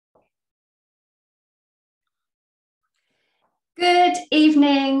Good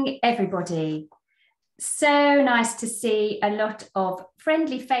evening, everybody. So nice to see a lot of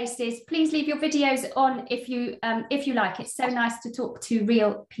friendly faces. Please leave your videos on if you like. It's so nice to talk to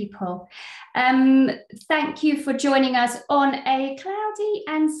real people. Thank you for joining us on a cloudy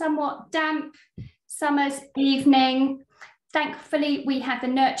and somewhat damp summer's evening. Thankfully, we have the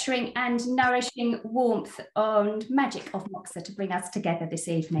nurturing and nourishing warmth and magic of moxa to bring us together this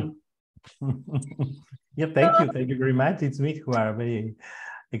evening. Yeah, thank you. Thank you very much. It's me who are very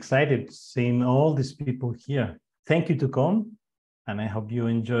excited seeing all these people here. Thank you to come, and I hope you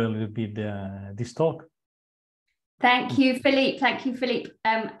enjoy a little bit this talk. Thank you, Felip. Thank you, Felip.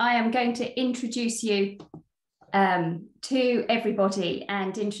 I am going to introduce you to everybody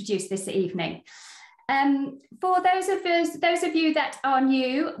and introduce this evening. For those of you that are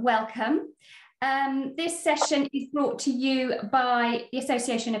new, welcome. This session is brought to you by the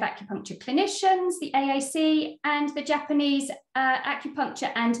Association of Acupuncture Clinicians, the AAC, and the Japanese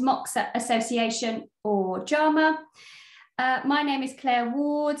Acupuncture and Moxa Association, or JAMA. My name is Claire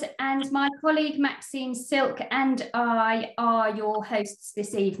Ward, and my colleague Maxine Silk and I are your hosts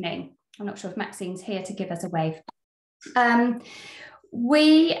this evening. I'm not sure if Maxine's here to give us a wave.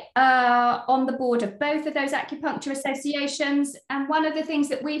 We are on the board of both of those acupuncture associations, and one of the things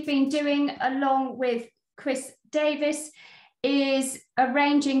that we've been doing along with Chris Davis is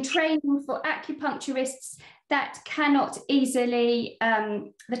arranging training for acupuncturists that cannot easily,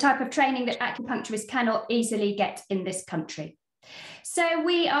 the type of training that acupuncturists cannot easily get in this country. So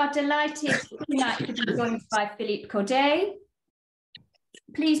we are delighted tonight to be joined by Felip Caudet.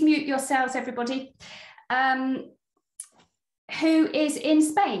 Please mute yourselves, everybody. Who is in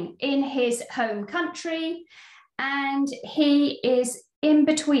Spain, in his home country, and he is in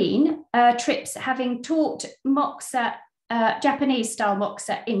between trips, having taught moxa, Japanese-style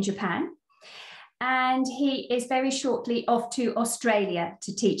moxa in Japan, and he is very shortly off to Australia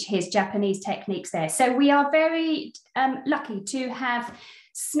to teach his Japanese techniques there. So we are very lucky to have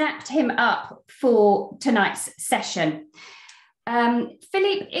snapped him up for tonight's session.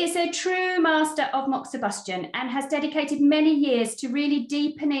 Felip is a true master of moxibustion and has dedicated many years to really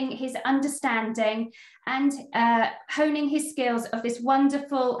deepening his understanding and honing his skills of this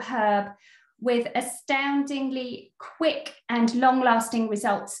wonderful herb with astoundingly quick and long-lasting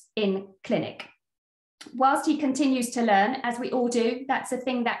results in clinic. Whilst he continues to learn, as we all do, that's a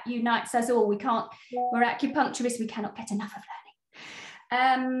thing that unites us all. We're acupuncturists, we cannot get enough of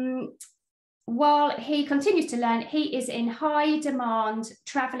learning. While he continues to learn, he is in high demand,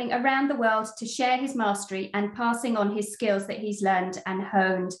 traveling around the world to share his mastery and passing on his skills that he's learned and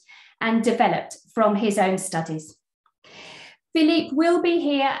honed and developed from his own studies. Felip will be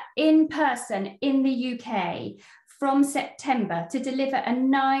here in person in the UK from September to deliver a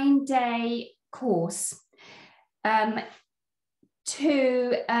 9-day course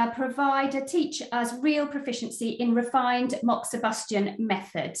to teach us real proficiency in refined moxibustion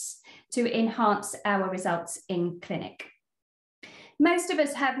methods to enhance our results in clinic. Most of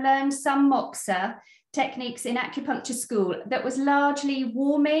us have learned some moxa techniques in acupuncture school that was largely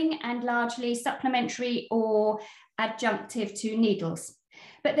warming and largely supplementary or adjunctive to needles.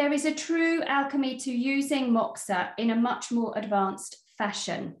 But there is a true alchemy to using moxa in a much more advanced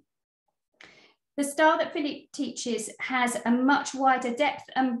fashion. The style that Felip teaches has a much wider depth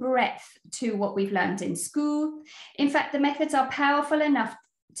and breadth to what we've learned in school. In fact, the methods are powerful enough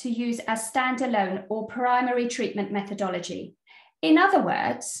to use as standalone or primary treatment methodology. In other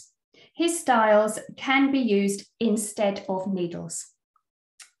words, his styles can be used instead of needles.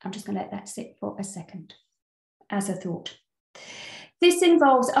 I'm just going to let that sit for a second as a thought. This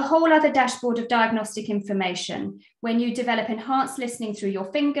involves a whole other dashboard of diagnostic information when you develop enhanced listening through your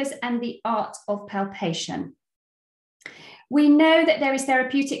fingers and the art of palpation. We know that there is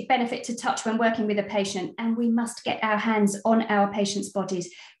therapeutic benefit to touch when working with a patient, and we must get our hands on our patients'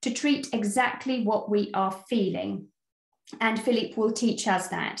 bodies to treat exactly what we are feeling. And Felip will teach us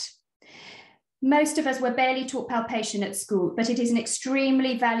that. Most of us were barely taught palpation at school, but it is an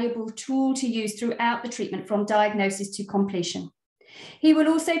extremely valuable tool to use throughout the treatment from diagnosis to completion. He will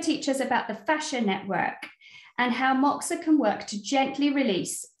also teach us about the fascia network and how moxa can work to gently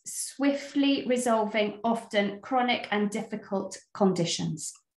release, swiftly resolving often chronic and difficult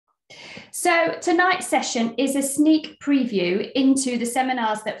conditions. So tonight's session is a sneak preview into the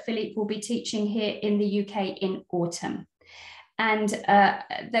seminars that Felip will be teaching here in the UK in autumn. And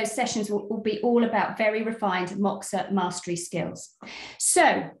those sessions will be all about very refined moxa mastery skills.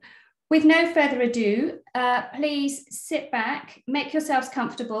 So with no further ado, please sit back, make yourselves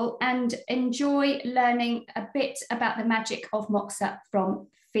comfortable, and enjoy learning a bit about the magic of moxa from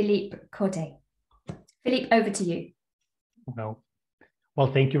Felip Caudet. Felip, over to you. Well,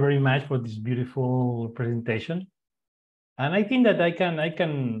 well, thank you very much for this beautiful presentation. And I think that I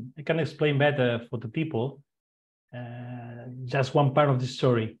can explain better for the people just one part of the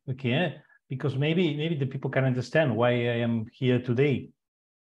story, okay? Because maybe the people can understand why I am here today.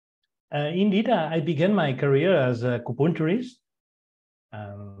 Indeed, I began my career as a acupuncturist.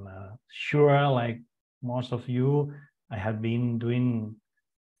 Sure, like most of you, I have been doing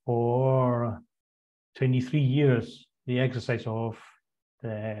for 23 years the exercise of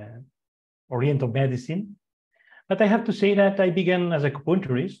the Oriental medicine. But I have to say that I began as a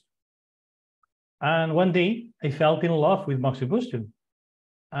acupuncturist. And one day I felt in love with moxibustion.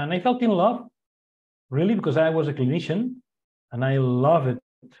 And I felt in love really because I was a clinician and I love it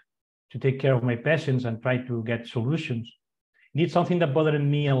to take care of my patients and try to get solutions. Indeed, something that bothered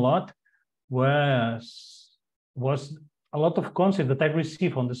me a lot was a lot of concepts that I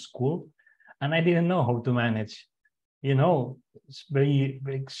received on the school, and I didn't know how to manage. You know, it's very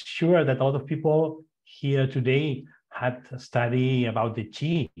sure that a lot of people here today had a study about the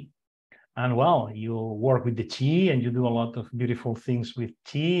qi. And well, you work with the qi and you do a lot of beautiful things with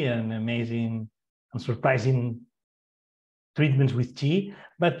qi and amazing and surprising treatments with qi.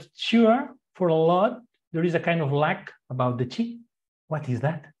 But sure, for a lot, there is a kind of lack about the qi. What is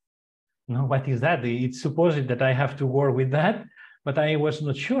that? No, what is that? It's supposed that I have to work with that, but I was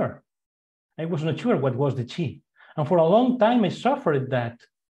not sure. I was not sure what was the qi. And for a long time, I suffered that.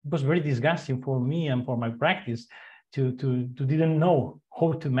 It was very disgusting for me and for my practice to didn't know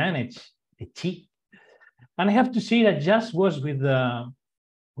how to manage the qi. And I have to say that just was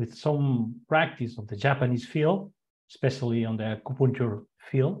with some practice of the Japanese field, especially on the acupuncture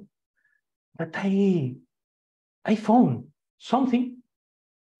field, that I found something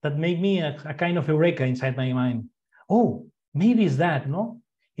that made me a kind of eureka inside my mind. Oh, maybe it's that, no?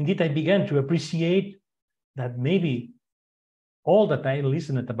 Indeed, I began to appreciate that maybe all that I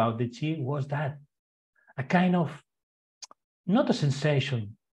listened about the qi was that, a kind of, not a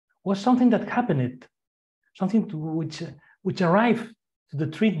sensation, was something that happened, something which arrived to the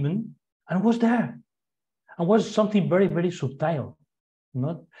treatment and was there, and was something very, very subtle.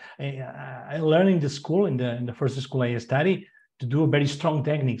 Not, I learned in the school, in the first school I studied, to do very strong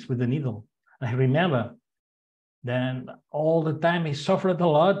techniques with the needle. I remember then all the time I suffered a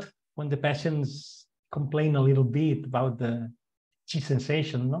lot when the patients complained a little bit about the qi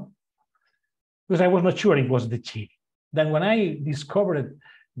sensation, no? Because I was not sure it was the qi. Then when I discovered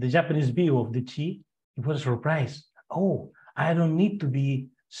the Japanese view of the qi, it was a surprise. Oh, I don't need to be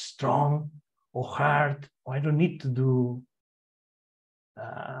strong or hard, or I don't need to do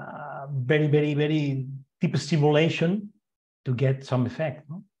very, very, very deep stimulation to get some effect.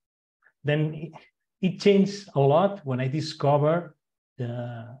 No? Then it changed a lot when I discovered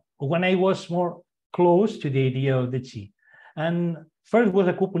when I was more close to the idea of the qi. And first was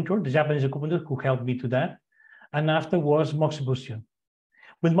acupuncture, the Japanese acupuncture, who helped me to that. And after was moxibustion.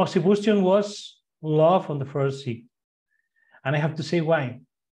 With moxibustion was love on the first seat. And I have to say why.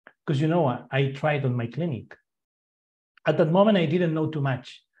 Because, you know, I tried on my clinic. At that moment, I didn't know too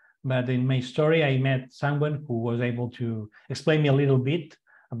much. But in my story, I met someone who was able to explain me a little bit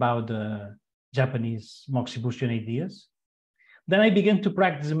about the Japanese moxibustion ideas. Then I began to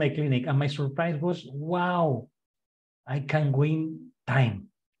practice in my clinic. And my surprise was, wow, I can win time.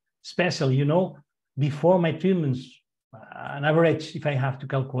 Especially, you know, before my treatments, an average, if I have to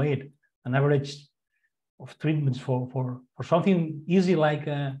calculate, an average of treatments for something easy like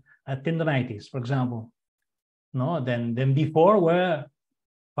a tendonitis, for example. No, then before were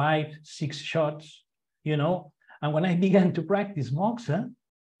 5, 6 shots, you know. And when I began to practice moxa,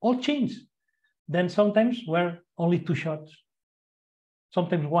 all changed. Then sometimes were only 2 shots,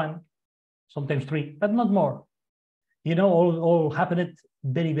 sometimes 1, sometimes 3, but not more. You know, all happened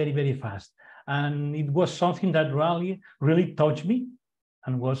very, very, very fast. And it was something that really touched me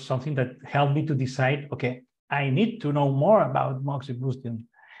and was something that helped me to decide, okay, I need to know more about moxibustion.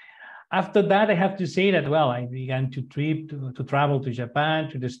 After that, I have to say that, well, I began to travel to Japan,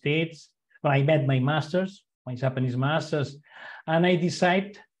 to the States, when I met my masters, my Japanese masters, and I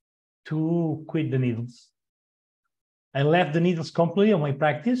decided to quit the needles. I left the needles completely on my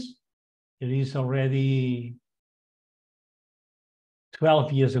practice. It is already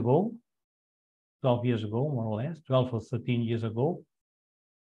 12 years ago, more or less, 12 or 13 years ago.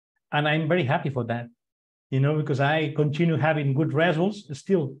 And I'm very happy for that, you know, because I continue having good results.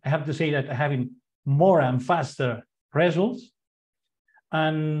 Still, I have to say that I'm having more and faster results.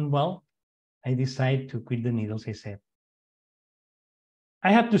 And well, I decided to quit the needles, I said.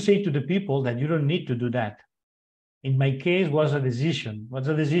 I have to say to the people that you don't need to do that. In my case, was a decision. Was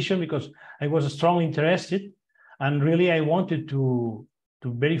a decision because I was strongly interested. And really, I wanted to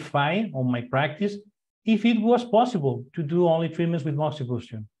verify on my practice if it was possible to do only treatments with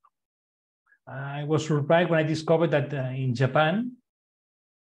moxibustion. I was surprised when I discovered that in Japan,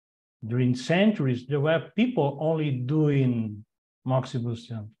 during centuries, there were people only doing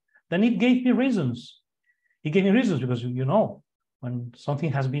moxibustion. Then it gave me reasons. It gave me reasons because, you know, when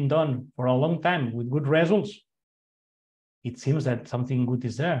something has been done for a long time with good results, it seems that something good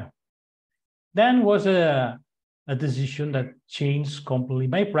is there. Then was a decision that changed completely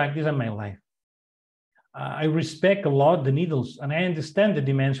my practice and my life. I respect a lot the needles, and I understand the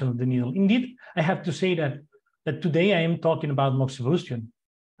dimension of the needle. Indeed, I have to say that today I am talking about moxibustion.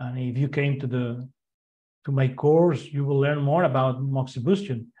 And if you came to my course, you will learn more about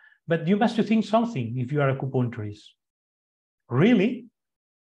moxibustion. But you must think something if you are a acupuncturist. Really,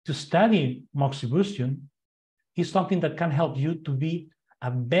 to study moxibustion is something that can help you to be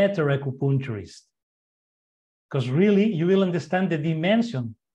a better acupuncturist. Because really, you will understand the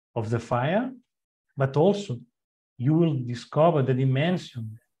dimension of the fire, but also you will discover the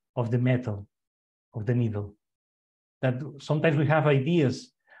dimension of the metal, of the needle. That sometimes we have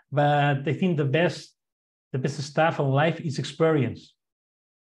ideas, but I think the best stuff in life is experience.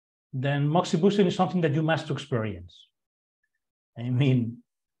 Then moxibustion is something that you must experience. I mean,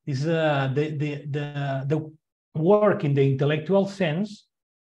 this the work in the intellectual sense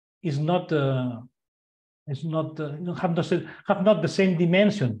is not have not the same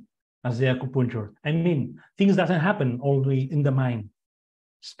dimension as the acupuncture. I mean, things doesn't happen only in the mind,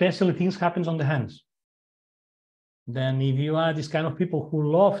 especially things happens on the hands. Then if you are this kind of people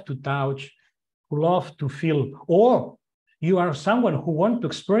who love to touch, who love to feel, or you are someone who wants to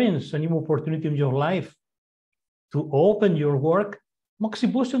experience a new opportunity in your life to open your work,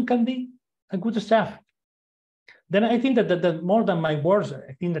 moxibustion can be a good stuff. Then I think that more than my words,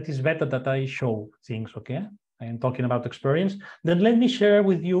 I think that it's better that I show things, okay? I am talking about experience. Then let me share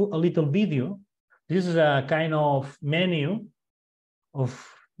with you a little video. This is a kind of menu of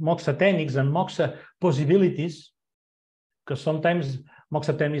moxa techniques and moxa possibilities, because sometimes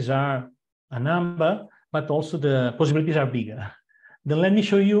moxa techniques are a number, but also the possibilities are bigger. Then let me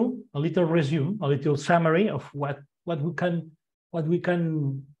show you a little resume, a little summary of what we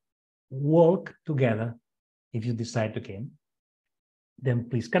can work together if you decide to come. Then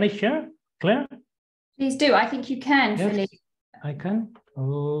please, can I share, Claire? Please do. I think you can, yes, Felip. I can?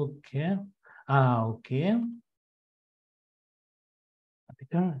 Okay. Okay.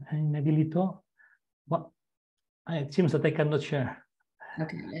 Well, it seems that I cannot share.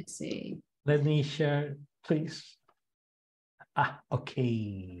 Okay, let's see. Let me share, please.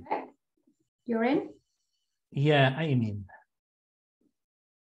 Okay. You're in? Yeah, I'm in.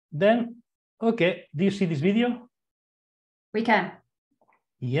 Then, okay, do you see this video? We can.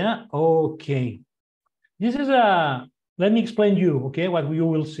 Yeah, okay. This is let me explain you, okay, what you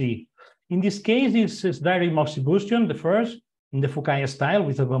will see. In this case, this is direct moxibustion, the first, in the Fukaya style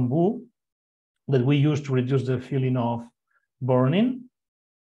with a bamboo that we use to reduce the feeling of burning.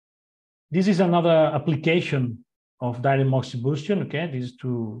 This is another application of direct moxibustion, okay? This is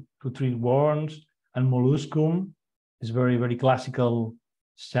to treat worms and molluscum. It's very, very classical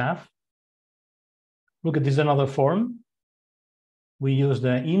stuff. Look at this, another form. We use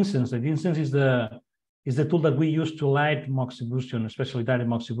the incense. The incense is the tool that we use to light moxibustion, especially direct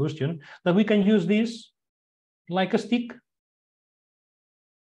moxibustion, that we can use this like a stick.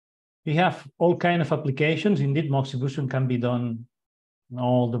 We have all kinds of applications. Indeed, moxibustion can be done in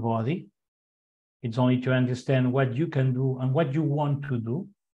all the body. It's only to understand what you can do and what you want to do.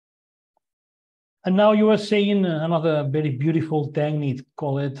 And now you are saying another very beautiful technique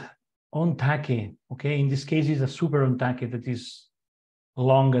called ontake. Okay, in this case, it's a super ontake that is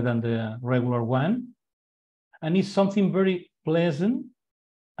longer than the regular one. And it's something very pleasant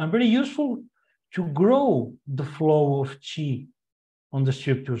and very useful to grow the flow of chi on the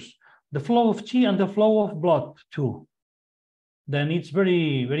structures, the flow of chi and the flow of blood too. Then it's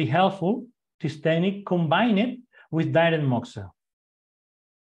very, very helpful, this technique, combine it with direct moxa.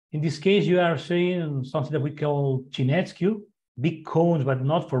 In this case, you are seeing something that we call chinetsku, big cones, but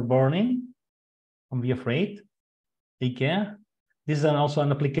not for burning. Don't be afraid. Take care. This is also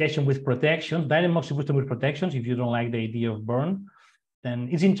an application with protection, direct moxibustion with protections. If you don't like the idea of burn, then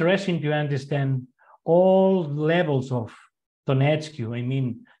it's interesting to understand all levels of tonetsku. I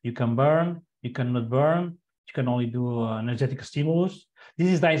mean, you can burn, you cannot burn, you can only do energetic stimulus. This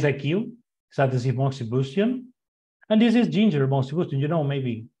is Daisakyu, it's adhesive moxibustion. And this is ginger moxibustion, you know,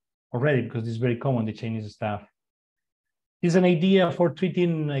 maybe already, because this is very common, the Chinese stuff. This is an idea for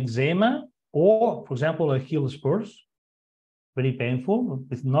treating eczema or, for example, a heel spurs. Very painful,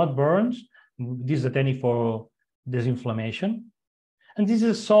 with not burns. This is a technique for disinflammation. And this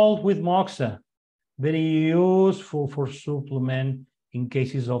is salt with moxa, very useful for supplement in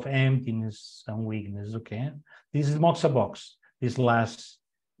cases of emptiness and weakness, okay? This is moxa box, this last.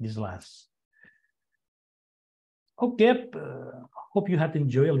 Okay, hope you had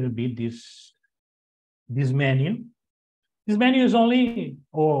enjoyed a little bit this menu. This menu is only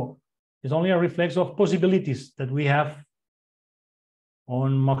a reflex of possibilities that we have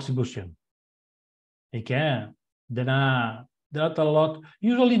on moxibustion. Okay, there are a lot.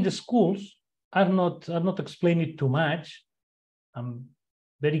 Usually in the schools, I've not explained it too much.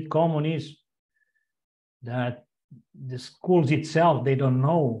 Very common is that the schools itself, they don't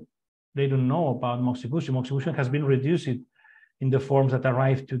know about moxibustion. Moxibustion has been reduced in the forms that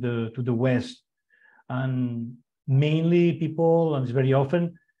arrived to the West, and mainly people, and it's very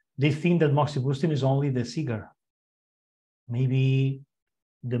often, they think that moxibustion is only the cigar, maybe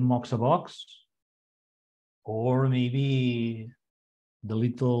the moxa box, or maybe the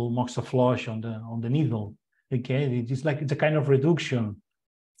little moxa flush on the needle. Okay, it's a kind of reduction,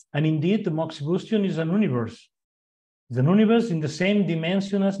 and indeed the moxibustion is an universe. It's an universe in the same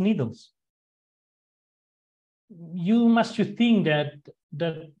dimension as needles. You must think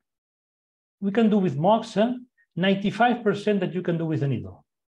that we can do with moxa 95% that you can do with a needle.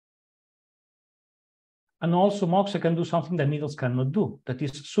 And also moxa can do something that needles cannot do, that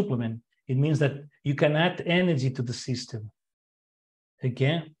is supplement. It means that you can add energy to the system.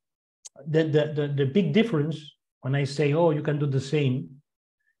 Okay? The big difference when I say, oh, you can do the same,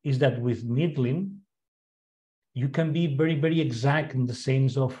 is that with needling, you can be very, very exact in the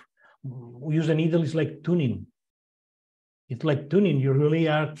sense of, we use a needle, is like tuning. It's like tuning. You really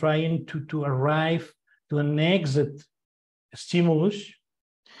are trying to arrive to an exit stimulus.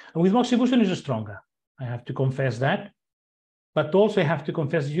 And with moxibustion, it's stronger. I have to confess that. But also I have to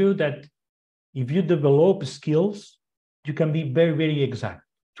confess to you that if you develop skills, you can be very, very exact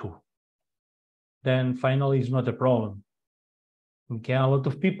too. Then finally, it's not a problem. Okay, a lot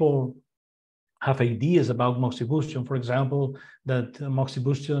of people have ideas about moxibustion. For example, that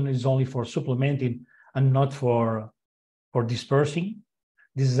moxibustion is only for supplementing and not for dispersing.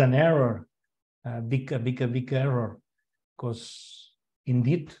 This is an error, a big error, because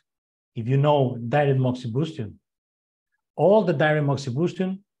indeed, if you know direct moxibustion, all the direct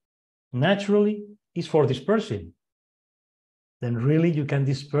moxibustion naturally is for dispersing. Then really you can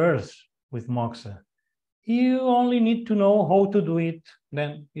disperse with moxa. You only need to know how to do it,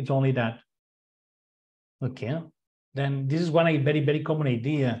 then it's only that. Okay, then this is one very, very common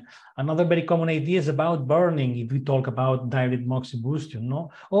idea. Another very common idea is about burning, if we talk about direct moxibustion,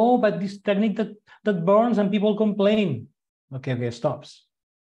 no? Oh, but this technique that burns and people complain. Okay, stops.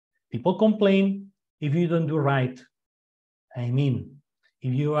 People complain if you don't do right. I mean,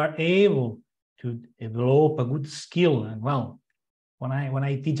 if you are able to develop a good skill, and well, when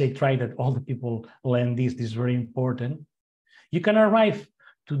I teach, I try that all the people learn this. This is very important. You can arrive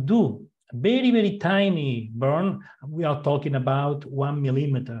to do a very, very tiny burn. We are talking about 1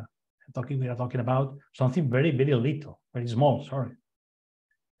 millimeter. We are talking about something very, very little, very small, sorry.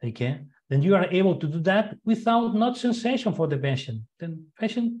 Okay, then you are able to do that without not sensation for the patient. Then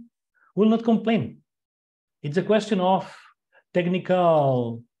patient will not complain. It's a question of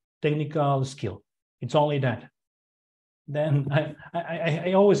technical skill. It's only that. Then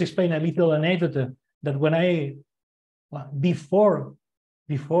I always explain a little anecdote that when before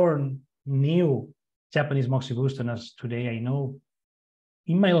new Japanese moxibustion, as today I know,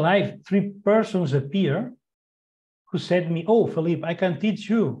 in my life, 3 persons appear who said to me, oh, Felip, I can teach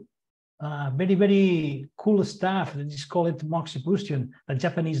you very, very cool stuff that is called moxibustion that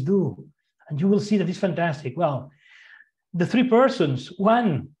Japanese do. And you will see that it's fantastic. Well, the 3 persons,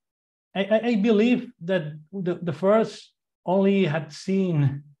 one, I believe that the first only had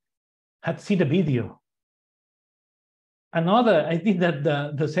seen the video. Another, I think that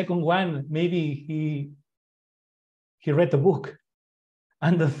the second one, maybe he read the book.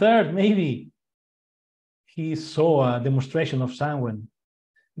 And the third, maybe he saw a demonstration of someone,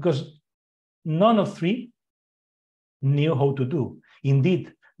 because none of 3 knew how to do.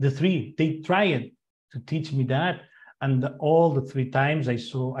 Indeed, the 3, they tried to teach me that. And all the 3 times I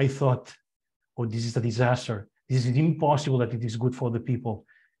thought, oh, this is a disaster. This is impossible that it is good for the people.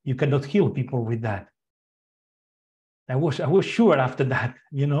 You cannot heal people with that. I was sure after that,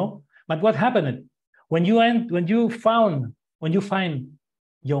 you know. But what happened when you find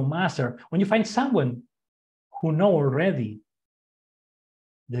your master, when you find someone who know already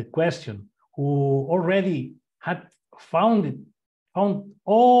the question, who already had found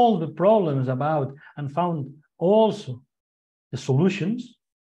all the problems about and found also the solutions,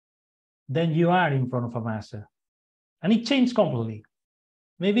 then you are in front of a master. And it changed completely.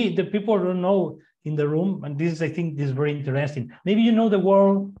 Maybe the people don't know in the room, and this is, I think, this is very interesting. Maybe you know the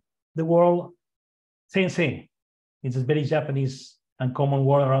word sensei. It's a very Japanese and common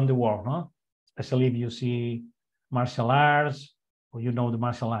word around the world, no? Especially if you see martial arts, or you know the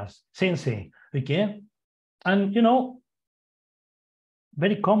martial arts. Sensei, okay? And you know,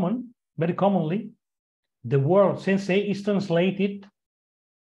 very commonly, the word sensei is translated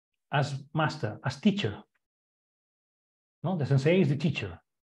as master, as teacher. No, the sensei is the teacher.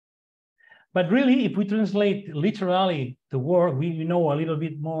 But really, if we translate literally the word, we know a little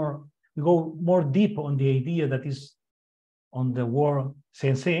bit more, we go more deep on the idea that is on the word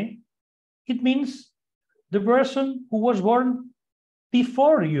sensei. It means the person who was born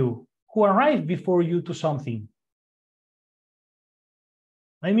before you, who arrived before you to something.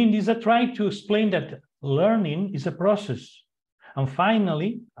 I mean, this is a try to explain that learning is a process. And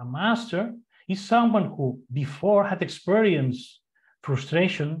finally, a master is someone who before had experienced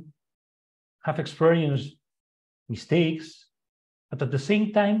frustration, have experienced mistakes, but at the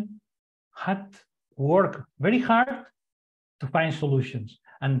same time had worked very hard to find solutions,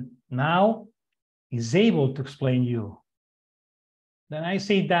 and now is able to explain you. Then I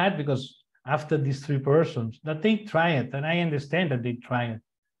say that because after these three persons, that they try it, and I understand that they try it.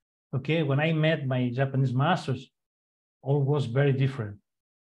 Okay, when I met my Japanese masters, all was very different.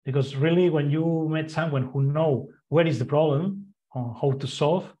 Because really, when you met someone who know where is the problem, or how to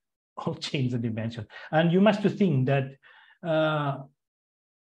solve, all change the dimension. And you must think that a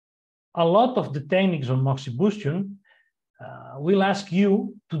lot of the techniques on moxibustion will ask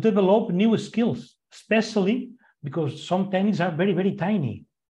you to develop new skills, especially because some techniques are very, very tiny.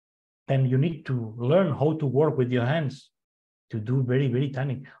 Then you need to learn how to work with your hands to do very, very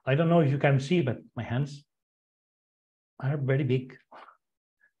tiny. I don't know if you can see, but my hands are very big.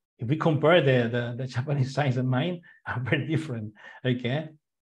 If we compare the Japanese size and mine, are very different, okay?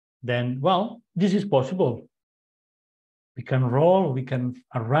 Then, well, this is possible. We can roll, we can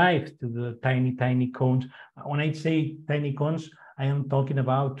arrive to the tiny, tiny cones. When I say tiny cones, I am talking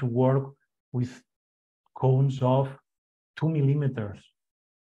about to work with cones of 2 millimeters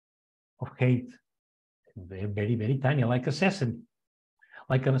of height. They're very, very tiny, like a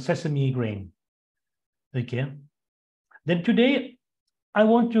sesame grain. Okay. Then today, I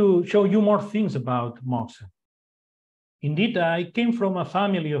want to show you more things about moxa. Indeed, I came from a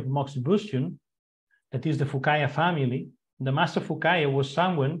family of moxibustion, that is the Fukaya family. The master Fukaya was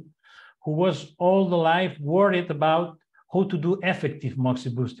someone who was all the life worried about how to do effective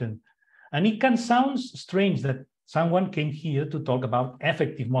moxibustion. And it can sound strange that someone came here to talk about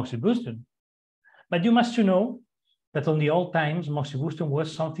effective moxibustion. But you must know that on the old times, moxibustion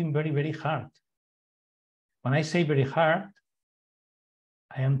was something very, very hard. When I say very hard,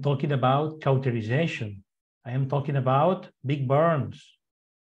 I am talking about cauterization. I am talking about big burns.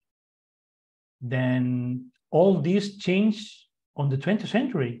 Then all this changed on the 20th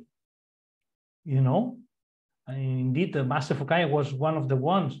century. You know, indeed, the Master Fukaya was one of the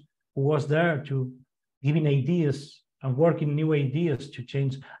ones who was there to giving ideas and working new ideas to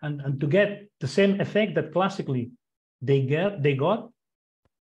change and to get the same effect that classically they got,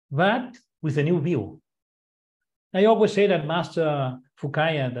 but with a new view. I always say that Master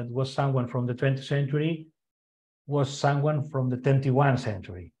Fukaya, that was someone from the 20th century, was someone from the 21st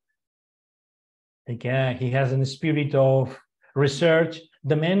century. Okay, he has a spirit of research.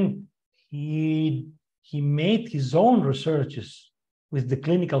 The man, he made his own researches with the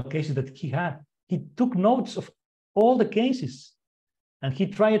clinical cases that he had. He took notes of all the cases, and he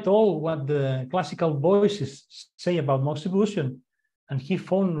tried all what the classical voices say about moxibustion, and he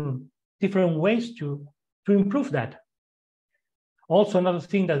found different ways to improve that. Also, another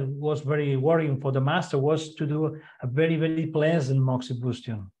thing that was very worrying for the master was to do a very, very pleasant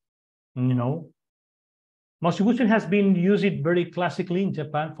moxibustion. You know, moxibustion has been used very classically in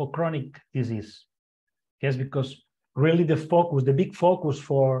Japan for chronic disease. Yes, because really the big focus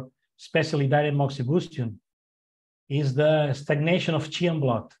for especially direct moxibustion is the stagnation of chi and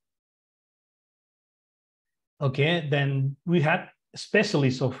blood. Okay, then we had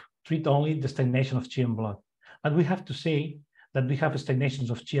specialists of treat only the stagnation of chi and blood. But we have to say that we have stagnations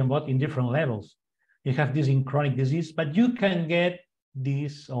of chi and blood in different levels. You have this in chronic disease, but you can get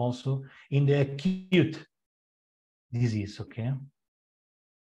this also in the acute disease, okay?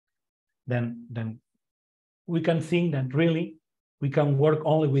 Then we can think that really we can work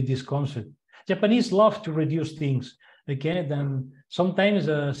only with this concept. Japanese love to reduce things, okay? Then sometimes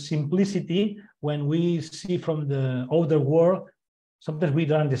simplicity, when we see from the older world, sometimes we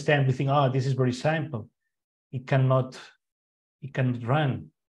don't understand. We think, oh, this is very simple. It cannot run.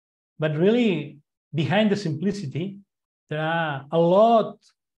 But really, behind the simplicity, there are a lot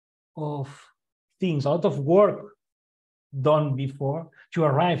of things, a lot of work done before to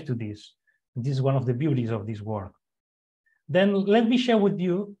arrive to this. This is one of the beauties of this work. Then let me share with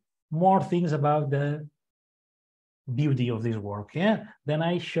you more things about the beauty of this work. Yeah. Then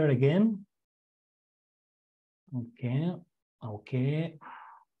I share again. Okay. Okay.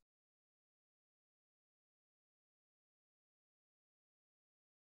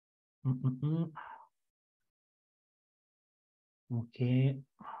 Okay.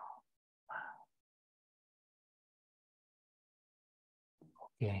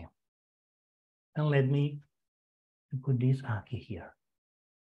 Okay. And let me put this here.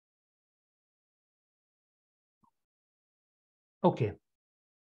 Okay.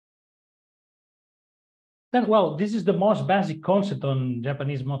 Then, well, this is the most basic concept on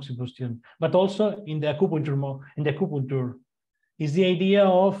Japanese moxibustion, but also in the acupuncture, is the idea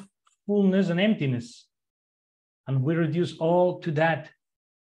of fullness and emptiness. And we reduce all to that.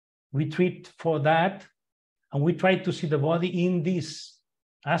 We treat for that, and we try to see the body in these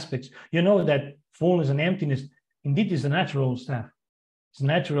aspects. You know that fullness and emptiness indeed is a natural stuff. It's a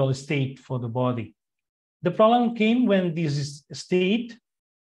natural state for the body. The problem came when this state,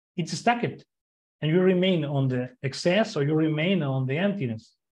 it's stuck, and you remain on the excess or you remain on the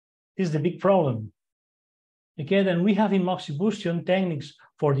emptiness. This is the big problem. Okay, then we have in moxibustion techniques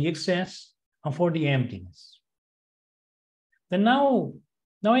for the excess and for the emptiness. Then now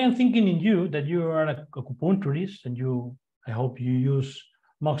I am thinking in you that you are an acupuncturist and I hope you use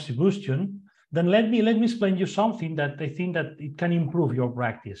moxibustion. Then let me explain you something that I think that it can improve your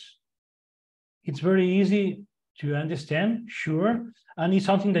practice. It's very easy to understand, sure, and it's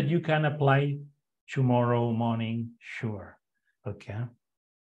something that you can apply tomorrow morning, sure. Okay.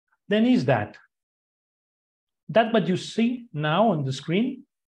 Then is that what you see now on the screen,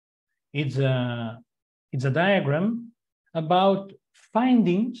 it's a diagram about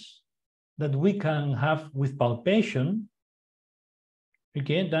findings that we can have with palpation.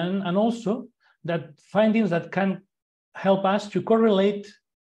 Okay, then, and also that findings that can help us to correlate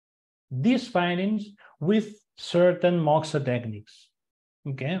these findings with certain moxa techniques.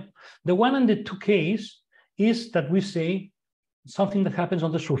 Okay, the one and the two case is that we say something that happens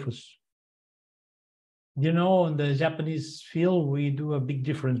on the surface. You know, in the Japanese field, we do a big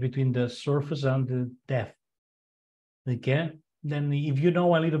difference between the surface and the depth. Okay, then if you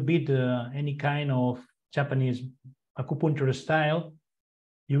know a little bit any kind of Japanese acupuncture style,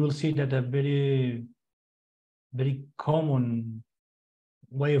 you will see that a very, very common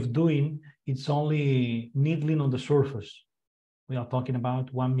way of doing it's only needling on the surface. We are talking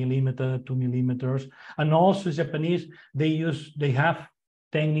about 1 millimeter, 2 millimeters, and also Japanese they have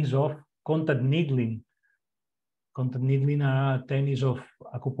techniques of contact needling. Contact needling are techniques of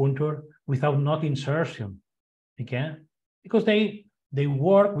acupuncture without knot insertion. Okay, because they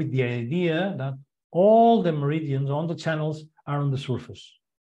work with the idea that all the meridians, all the channels are on the surface,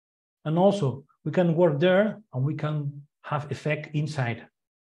 and also we can work there and we can have effect inside.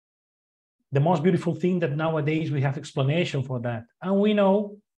 The most beautiful thing that nowadays we have explanation for that. And we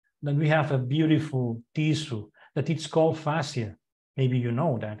know that we have a beautiful tissue that it's called fascia. Maybe you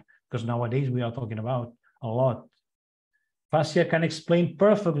know that because nowadays we are talking about a lot. Fascia can explain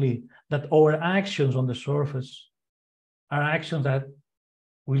perfectly that our actions on the surface are actions that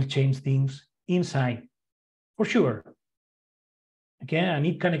will change things inside, for sure. Okay, and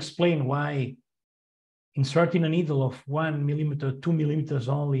it can explain why inserting a needle of 1 millimeter, 2 millimeters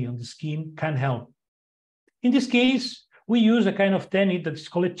only on the skin can help. In this case, we use a kind of technique that's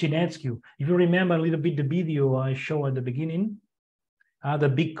called Chinetsky. If you remember a little bit the video I showed at the beginning, the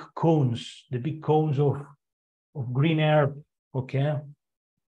big cones of green herb, okay?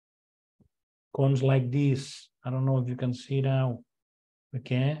 Cones like this. I don't know if you can see now,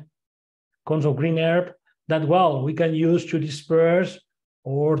 okay? Cones of green herb that, well, we can use to disperse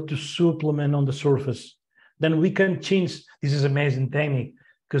or to supplement on the surface. Then we can change. This is amazing technique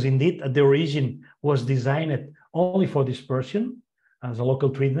because indeed at the origin was designed only for dispersion as a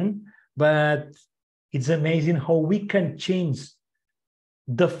local treatment, but it's amazing how we can change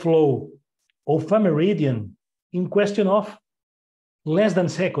the flow of a meridian in question of less than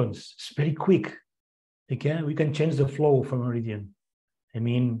seconds. It's very quick. Okay, we can change the flow of a meridian. I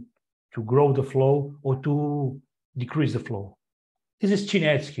mean, to grow the flow or to decrease the flow. This is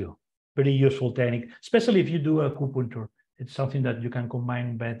Chinetsky. Very useful technique, especially if you do acupuncture. It's something that you can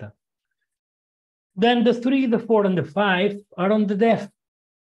combine better. Then the 3, the 4, and the 5 are on the depth.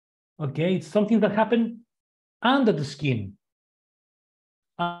 Okay, it's something that happened under the skin.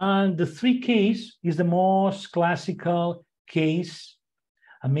 And the 3 case is the most classical case,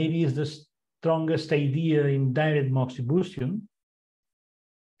 and maybe is strongest idea in direct moxibustion.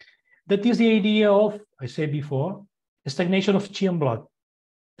 That is the idea of, I said before, stagnation of chi and blood.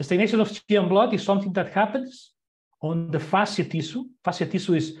 The stagnation of chi and blood is something that happens on the fascia tissue. Fascia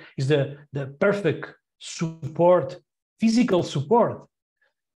tissue is the perfect support, physical support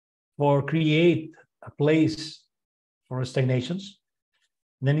for create a place for stagnations.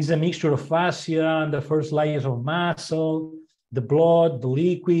 Then it's a mixture of fascia and the first layers of muscle, the blood, the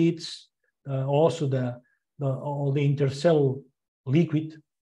liquids, also all the intercell liquid.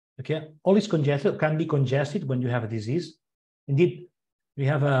 Okay, all is congested, can be congested when you have a disease. Indeed, we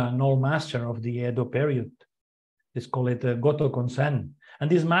have an old master of the Edo period. Let's call it Goto Konsan.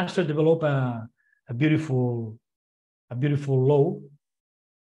 And this master developed a beautiful law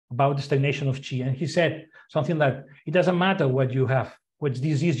about the stagnation of chi. And he said something like, it doesn't matter what you have, what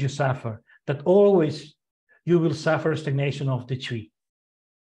disease you suffer, that always you will suffer stagnation of the chi.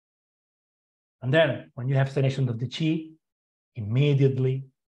 And then when you have stagnation of the chi, immediately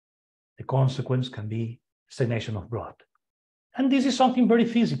the consequence can be stagnation of blood. And this is something very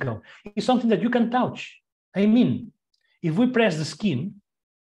physical. It's something that you can touch. I mean, if we press the skin,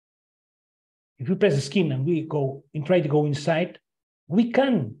 and we go and try to go inside, we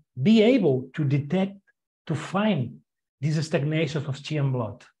can be able to detect, to find this stagnation of chi and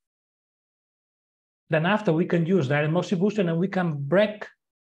blood. Then after we can use direct moxibustion and we can break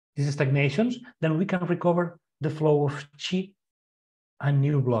these stagnations, then we can recover the flow of chi and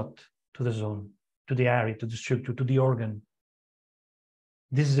new blood to the zone, to the area, to the structure, to the organ.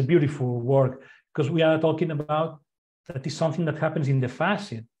 This is a beautiful work because we are talking about that is something that happens in the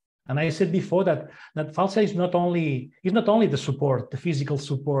fascia. And I said before that fascia is not only the support, the physical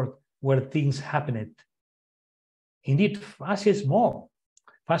support where things happen. Indeed, fascia is more.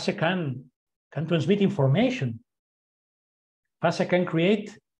 Fascia can transmit information. Fascia can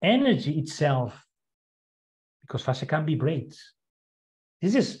create energy itself because fascia can vibrate.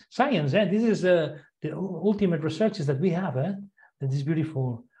 This is science. This is the ultimate researches that we have. That is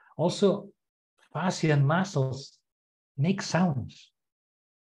beautiful. Also, fascia and muscles make sounds.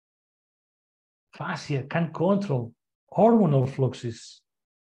 Fascia can control hormonal fluxes,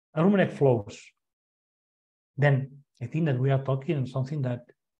 hormonal flows. Then I think that we are talking something that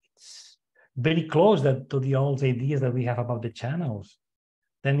it's very close to the old ideas that we have about the channels.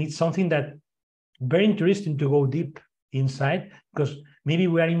 Then it's something that very interesting to go deep inside because maybe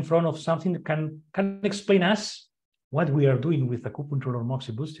we are in front of something that can explain us what we are doing with acupuncture or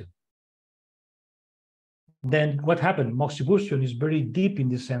moxibustion. Then what happened? Moxibustion is very deep in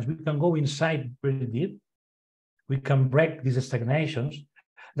this sense. We can go inside very deep. We can break these stagnations.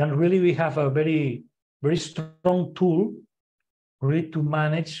 Then really we have a very, very strong tool really to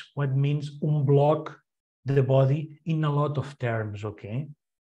manage what means unblock the body in a lot of terms, okay?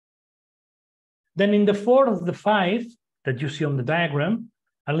 Then in the 4 of the 5 that you see on the diagram,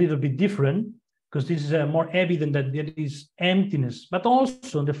 a little bit different, because this is more evident that there is emptiness, but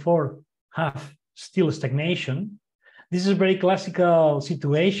also in the 4 have still stagnation. This is a very classical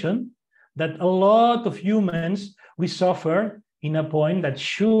situation that a lot of humans, we suffer in a point that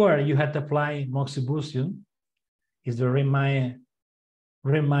sure you had to apply moxibustion, is the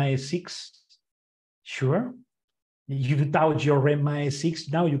Remai 6, sure. You touch your Remai 6,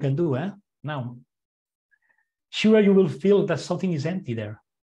 now you can do it, now. Sure you will feel that something is empty there.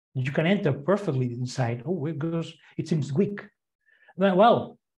 You can enter perfectly inside. Oh, because it seems weak.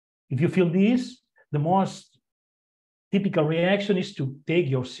 Well, if you feel this, the most typical reaction is to take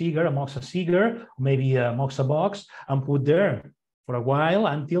your cigar, a moxa cigar, maybe a moxa box, and put there for a while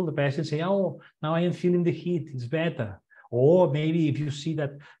until the patient say, oh, now I am feeling the heat, it's better. Or maybe if you see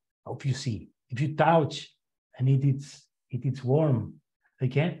that, if you touch and it is warm,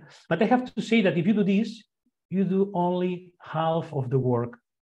 okay? But I have to say that if you do this, you do only half of the work.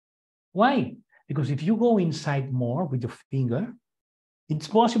 Why? Because if you go inside more with your finger, it's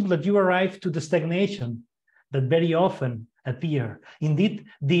possible that you arrive to the stagnation that very often appear. Indeed,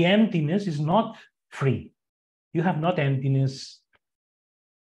 the emptiness is not free. You have not emptiness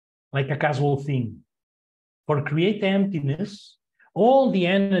like a casual thing. For create emptiness, all the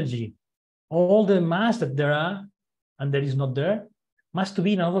energy, all the mass that there are and that is not there, must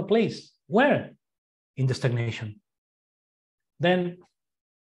be in another place. Where? In the stagnation. Then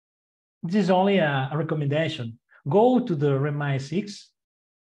this is only a recommendation. Go to the Remai 6,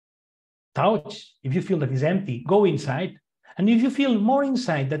 touch. If you feel that it's empty, go inside. And if you feel more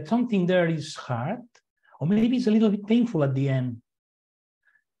inside that something there is hard, or maybe it's a little bit painful at the end,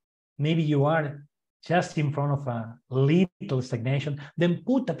 maybe you are just in front of a little stagnation, then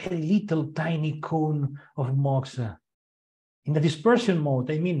put a very little tiny cone of moxa In the dispersion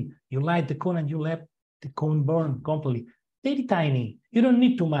mode, I mean, you light the cone and you let the cone burn completely. Very tiny. You don't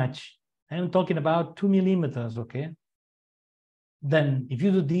need too much. I'm talking about 2 millimeters, okay? Then if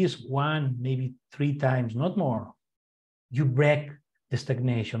you do this 1, maybe 3 times, not more, you break the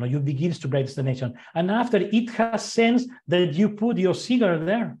stagnation, or you begin to break the stagnation. And after, it has sense that you put your cigarette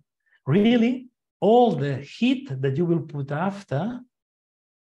there. Really, all the heat that you will put after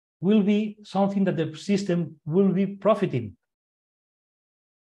will be something that the system will be profiting.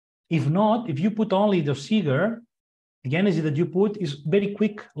 If not, if you put only the cigarette, the energy that you put is very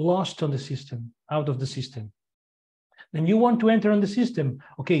quick lost on the system, out of the system. Then you want to enter on the system,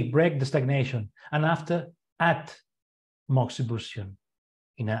 okay, break the stagnation. And after, add moxibustion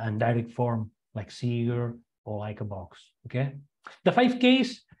in an indirect form, like cigarette or like a box, okay? The 5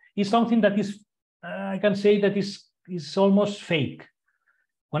 case is something that is, I can say that is almost fake.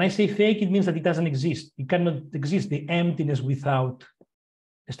 When I say fake, it means that it doesn't exist. It cannot exist, the emptiness without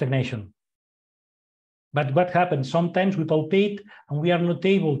stagnation. But what happens? Sometimes we palpate and we are not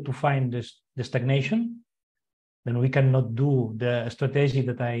able to find the stagnation. Then we cannot do the strategy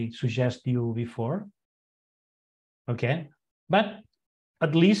that I suggested you before. Okay? But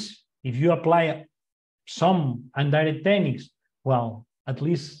at least if you apply some indirect techniques, well, at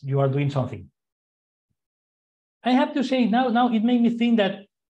least you are doing something. I have to say now it made me think that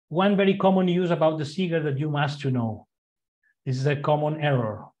one very common use about the cigarette that you must know. This is a common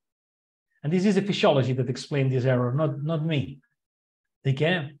error. And this is the physiology that explains this error, not me.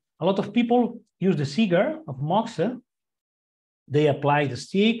 Okay? A lot of people use the cigarette of moxa. They apply the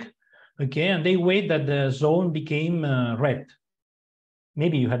stick, okay, and they wait that the zone became red.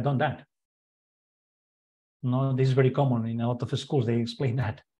 Maybe you had done that. No, this is very common in a lot of schools. They explain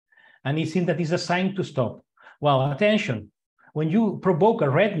that. And it seems that it's a sign to stop. Well, attention. When you provoke a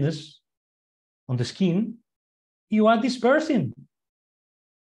redness on the skin, you are dispersing.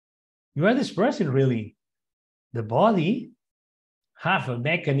 You are dispersing, really. The body have a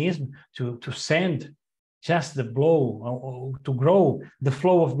mechanism to send just the blow, or to grow the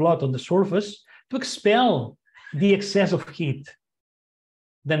flow of blood on the surface, to expel the excess of heat.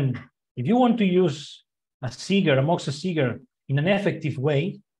 Then, if you want to use a cigarette, a moxa cigarette, in an effective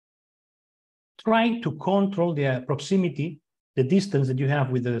way, try to control the proximity, the distance that you have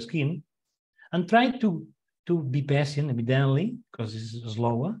with the skin, and try to be patient, evidently, because it's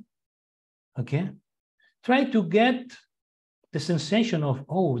slower. Okay? Try to get the sensation of,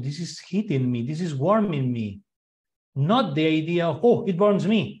 oh, this is heating me, this is warming me. Not the idea of, oh, it burns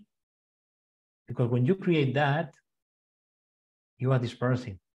me. Because when you create that, you are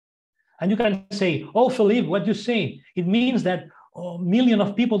dispersing. And you can say, oh, Felip, what you say, it means that millions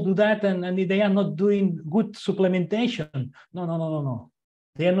of people do that and they are not doing good supplementation. No.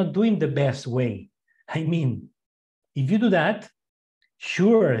 They are not doing the best way. I mean, if you do that,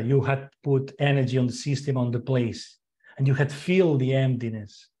 sure, you had put energy on the system, on the place, and you had feel the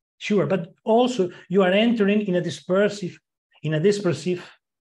emptiness. Sure, but also you are entering in a dispersive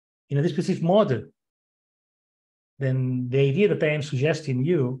model. Then the idea that I am suggesting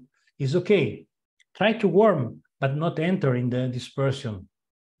you is, okay, try to warm, but not enter in the dispersion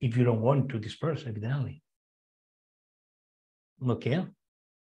if you don't want to disperse, evidently. Okay.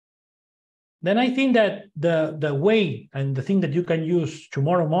 Then I think that the way and the thing that you can use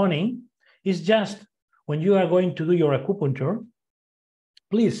tomorrow morning is just when you are going to do your acupuncture,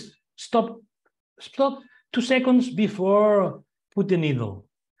 please stop 2 seconds before put the needle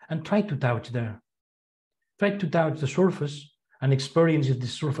and try to touch there. Try to touch the surface and experience if the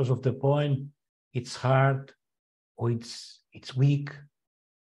surface of the point, it's hard or it's weak.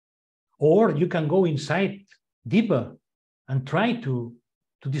 Or you can go inside deeper and try to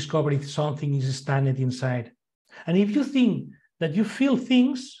discover if something is standing inside. And if you think that you feel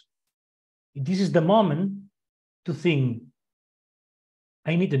things, this is the moment to think,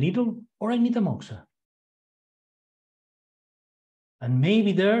 I need a needle or I need a moxa. And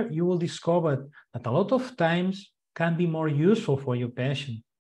maybe there you will discover that a lot of times can be more useful for your patient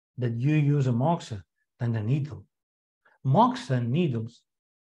that you use a moxa than the needle. Moxa and needles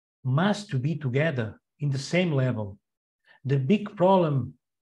must be together in the same level. The big problem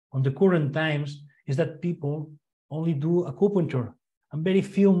on the current times is that people only do acupuncture and very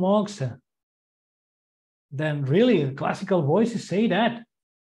few moxa. Then really classical voices say that.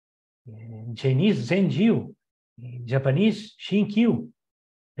 In Chinese, Zenjiu. In Japanese, Shinkyu.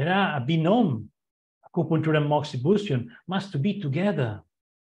 There are a binôme. Acupuncture and moxibustion must be together.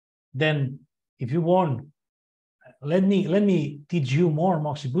 Then, if you want, let me teach you more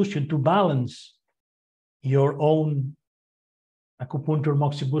moxibustion to balance your own acupuncture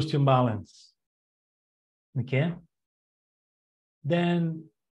moxibustion balance. Okay? then,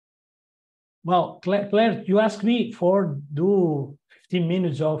 well, Claire, you asked me for do 15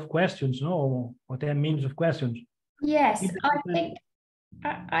 minutes of questions, no, or 10 minutes of questions. Yes,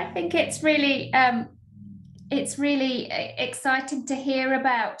 I think it's really exciting to hear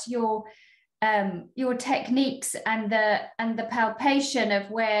about your techniques and the palpation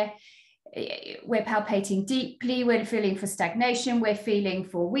of where we're palpating deeply, we're feeling for stagnation, we're feeling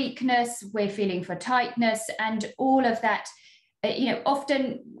for weakness, we're feeling for tightness, and all of that.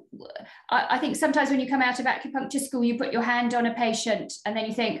 Often I think sometimes when you come out of acupuncture school, you put your hand on a patient and then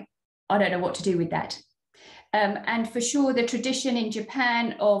you think, I don't know what to do with that. And for sure, the tradition in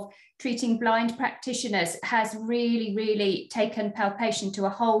Japan of treating blind practitioners has really, really taken palpation to a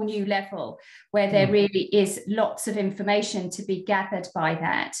whole new level, where there really is lots of information to be gathered by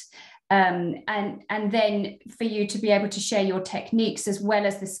that. And then for you to be able to share your techniques as well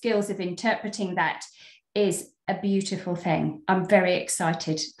as the skills of interpreting that is a beautiful thing. I'm very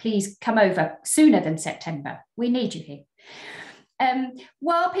excited. Please come over sooner than September. We need you here.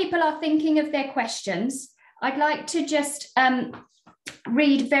 While people are thinking of their questions, I'd like to just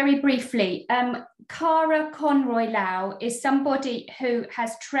read very briefly. Cara Conroy Lau is somebody who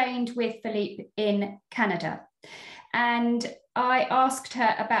has trained with Felip in Canada. And I asked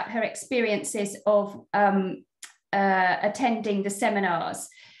her about her experiences of attending the seminars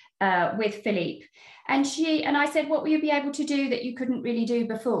with Felip. And I said, what will you be able to do that you couldn't really do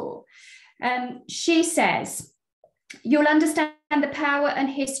before? She says, you'll understand the power and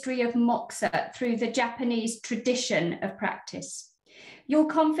history of moxa through the Japanese tradition of practice. You'll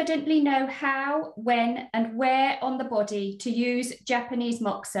confidently know how, when, and where on the body to use Japanese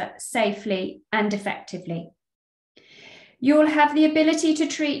moxa safely and effectively. You'll have the ability to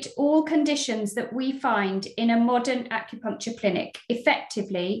treat all conditions that we find in a modern acupuncture clinic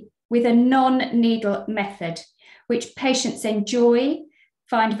effectively with a non-needle method, which patients enjoy,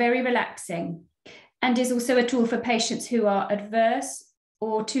 find very relaxing, and is also a tool for patients who are adverse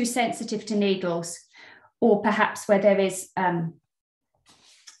or too sensitive to needles, or perhaps where there is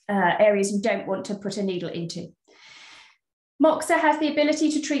areas you don't want to put a needle into. Moxa has the ability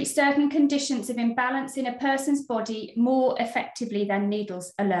to treat certain conditions of imbalance in a person's body more effectively than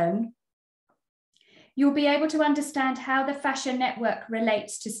needles alone. You'll be able to understand how the fascia network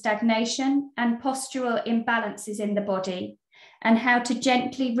relates to stagnation and postural imbalances in the body, and how to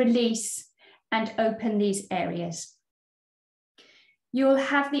gently release and open these areas. You'll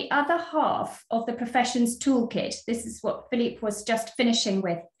have the other half of the profession's toolkit. This is what Felip was just finishing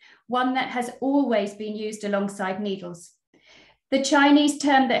with, one that has always been used alongside needles. The Chinese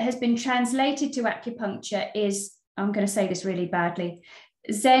term that has been translated to acupuncture is, I'm going to say this really badly,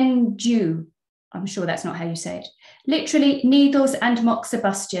 Zhenju. I'm sure that's not how you say it. Literally, needles and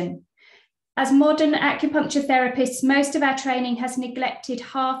moxibustion. As modern acupuncture therapists, most of our training has neglected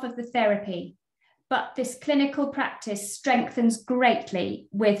half of the therapy, but this clinical practice strengthens greatly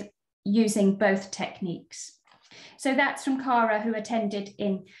with using both techniques. So that's from Cara, who attended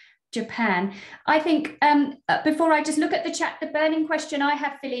in Japan. I think before I just look at the chat, the burning question I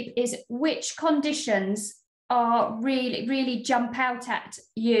have, Felip, is which conditions are really jump out at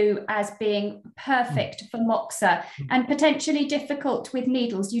you as being perfect for moxa and potentially difficult with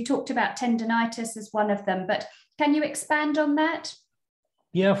needles? You talked about tendinitis as one of them, but can you expand on that?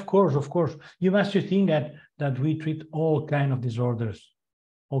 Yeah, of course. You must think that we treat all kinds of disorders,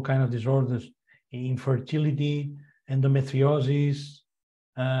 infertility, endometriosis,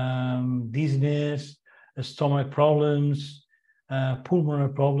 dizziness, stomach problems,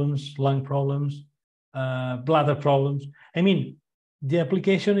 pulmonary problems, lung problems, bladder problems. I mean, the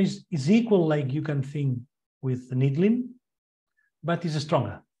application is equal, like you can think with needling, but it's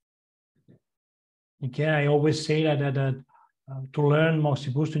stronger. Okay, I always say that to learn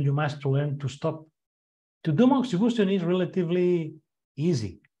moxibustion, you must learn to stop. To do moxibustion is relatively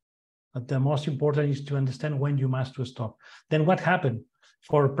easy, but the most important is to understand when you must stop. Then what happened?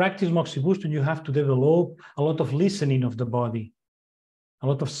 For practice moxibustion, you have to develop a lot of listening of the body, a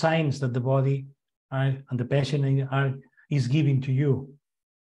lot of signs that the body and the patient is giving to you.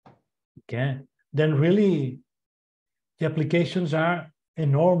 Okay, then really the applications are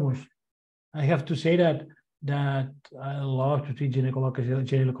enormous. I have to say that I love to treat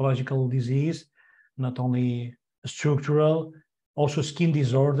gynecological disease, not only structural, also skin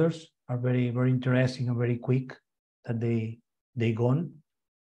disorders are very interesting and very quick that they gone.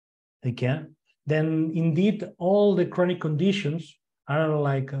 They can. Then indeed all the chronic conditions are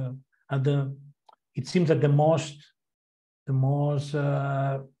like it seems that the most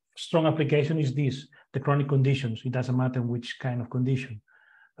strong application is the chronic conditions. It doesn't matter which kind of condition.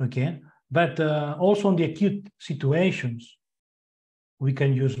 Okay. But also on the acute situations, we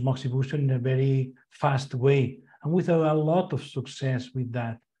can use moxibustion in a very fast way and with a lot of success with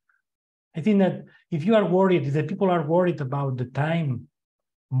that. I think that if you are worried, if the people are worried about the time,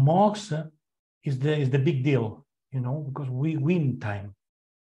 moxa is the big deal, because we win time.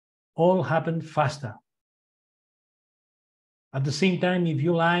 All happen faster. At the same time, if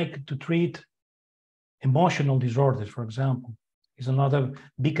you like to treat emotional disorders, for example, is another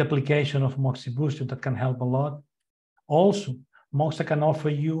big application of moxibustion that can help a lot. Also, moxa can offer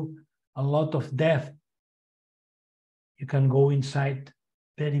you a lot of depth. You can go inside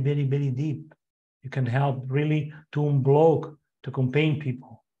very, very, very deep. You can help really to unblock, to contain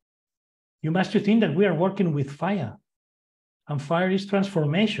people. You must think that we are working with fire, and fire is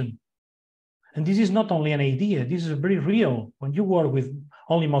transformation. And this is not only an idea, this is very real. When you work with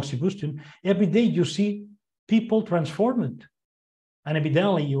only moxibustion, every day you see people transformed. And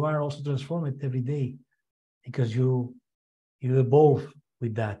evidently you are also transformed every day because you evolve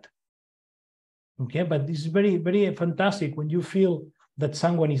with that. Okay, but this is very, very fantastic when you feel that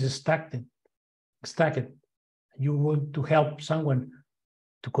someone is stuck. You want to help someone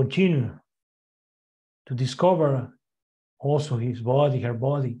to continue to discover also his body, her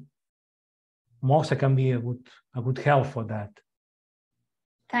body. Moxa can be a good help for that.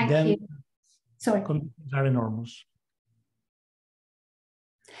 Thank you. Sorry. Conditions are enormous.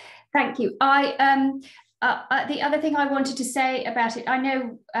 Thank you. The other thing I wanted to say about it, I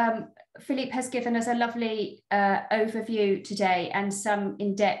know Felip has given us a lovely overview today and some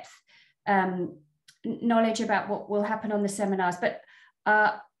in-depth knowledge about what will happen on the seminars, but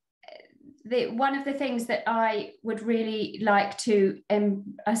one of the things that I would really like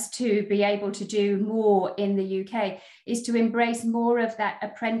us to be able to do more in the UK is to embrace more of that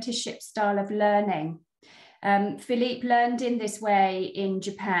apprenticeship style of learning. Felip learned in this way in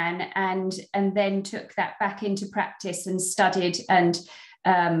Japan and then took that back into practice and studied and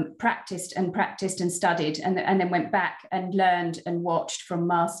practiced and studied and then went back and learned and watched from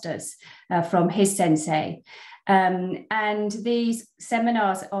masters, from his sensei. And these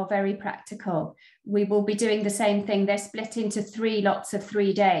seminars are very practical. We will be doing the same thing. They're split into 3 lots of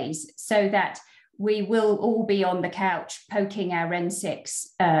 3 days so that we will all be on the couch poking our Ren6,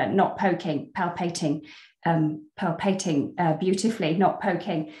 not poking, palpating beautifully, not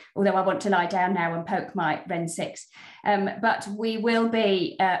poking, although I want to lie down now and poke my Ren6. But we will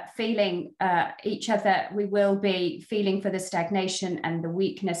be feeling each other. We will be feeling for the stagnation and the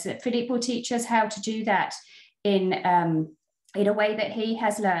weakness. Felip will teach us how to do that in a way that he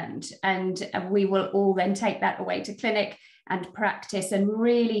has learned, and we will all then take that away to clinic and practice and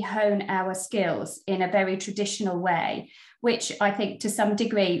really hone our skills in a very traditional way, which I think to some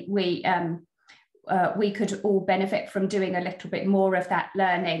degree we could all benefit from doing a little bit more of that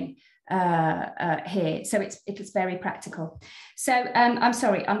learning here. So it's very practical. So I'm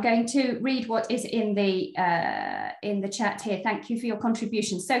sorry, I'm going to read what is in the chat here. Thank you for your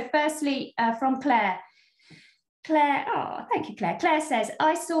contribution. So firstly, from Claire, oh, thank you, Claire. Claire says,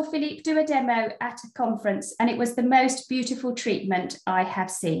 I saw Felip do a demo at a conference and it was the most beautiful treatment I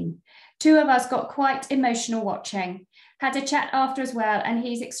have seen. 2 of us got quite emotional watching, had a chat after as well, and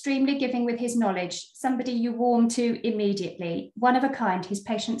he's extremely giving with his knowledge, somebody you warm to immediately. One of a kind. His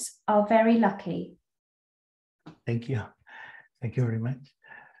patients are very lucky. Thank you. Thank you very much.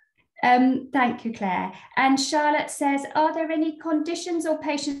 Thank you, Claire. And Charlotte says, are there any conditions or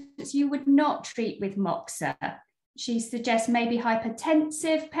patients you would not treat with moxa? She suggests maybe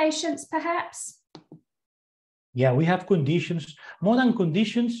hypertensive patients, perhaps. Yeah, we have conditions, more than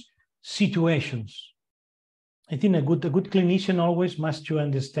conditions, situations. I think a good clinician always must to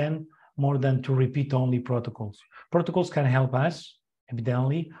understand more than to repeat only protocols. Protocols can help us,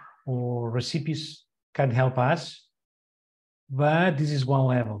 evidently, or recipes can help us, but this is one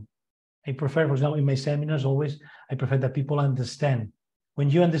level. I prefer, for example, in my seminars always, I prefer that people understand. When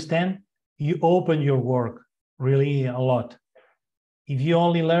you understand, you open your work really a lot. If you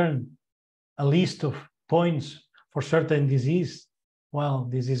only learn a list of points for certain disease, well,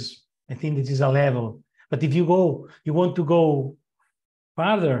 I think this is a level. But if you want to go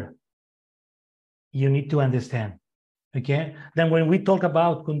further, you need to understand, okay? Then when we talk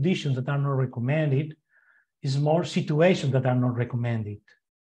about conditions that are not recommended, it's more situations that are not recommended.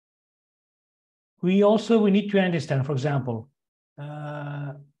 We need to understand, for example,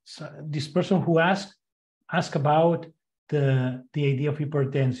 this person who asked about the idea of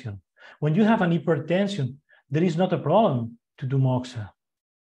hypertension. When you have an hypertension, there is not a problem to do moxa,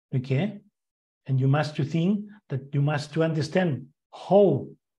 okay? And you must think that you must understand how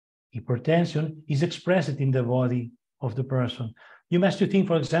hypertension is expressed in the body of the person. You must think,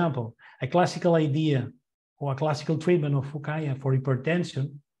 for example, a classical idea or a classical treatment of Fukaya for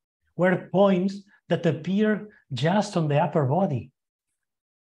hypertension were points that appear just on the upper body.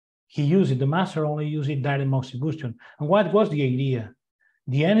 He used it, the master only used it direct moxibustion. And what was the idea?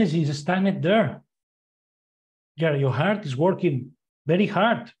 The energy is stagnant there. Yeah, your heart is working very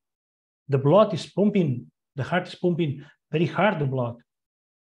hard. The blood is pumping, the heart is pumping very hard, the blood.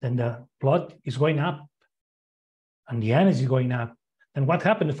 Then the blood is going up and the energy is going up. Then what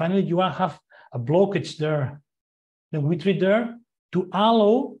happened? Finally, you have a blockage there. Then we treat there to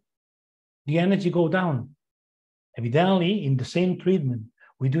allow the energy go down. Evidently, in the same treatment,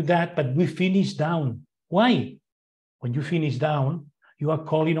 we do that, but we finish down. Why? When you finish down, you are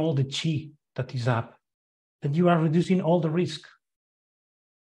calling all the chi that is up. Then you are reducing all the risk.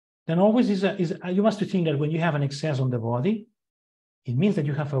 Then always you must think that when you have an excess on the body, it means that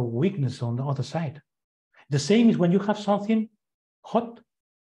you have a weakness on the other side. The same is when you have something hot.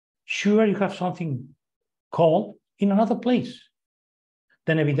 Sure, you have something cold in another place.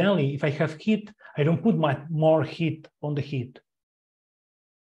 Then evidently, if I have heat, I don't put more heat on the heat.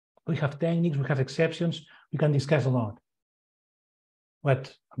 We have techniques, we have exceptions, we can discuss a lot.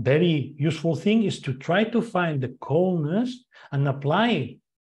 But a very useful thing is to try to find the coldness and apply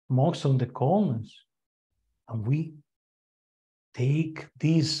moxa on the coldness. And we take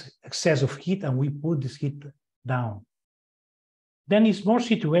this excess of heat and we put this heat down. Then it's more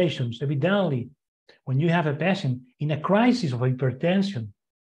situations. Evidently, when you have a patient in a crisis of hypertension,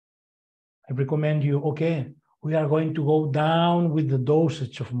 I recommend you, okay, we are going to go down with the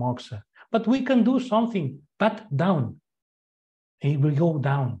dosage of moxa, but we can do something, but down. It will go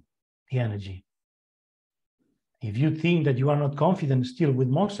down, the energy. If you think that you are not confident still with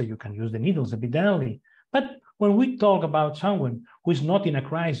moxa, you can use the needles evidently. But when we talk about someone who is not in a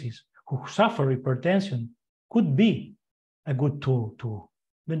crisis, who suffers hypertension, could be a good tool too.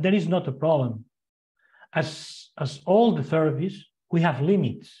 But there is not a problem. As all the therapies, we have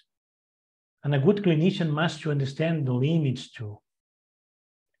limits. And a good clinician must understand the limits too.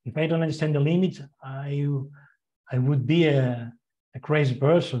 If I don't understand the limits, I would be a crazy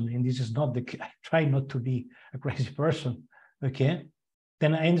person, and this is not the case. I try not to be a crazy person, okay?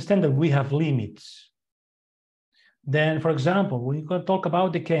 Then I understand that we have limits. Then, for example, we can talk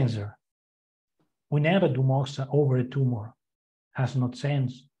about the cancer. We never do moxa over a tumor. Has not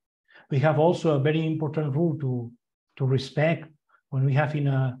sense. We have also a very important rule to respect when we have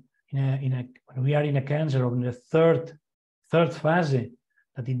when we are in a cancer or in the third phase,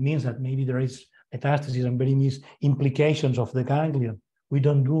 that it means that maybe there is metastasis and very implications of the ganglion. We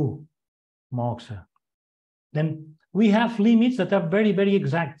don't do moxa. Then we have limits that are very, very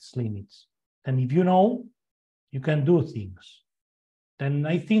exact limits. And if you know, you can do things. Then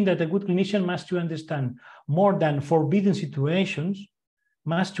I think that a good clinician must to understand more than forbidden situations,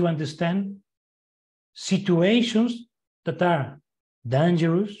 must to understand situations that are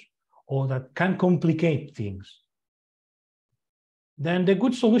dangerous or that can complicate things. Then the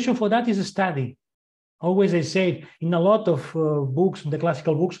good solution for that is a study. Always I say, in a lot of books, the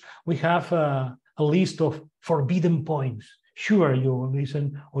classical books, we have a list of forbidden points. Sure, you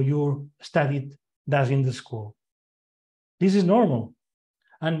listen or you studied that in the school. This is normal.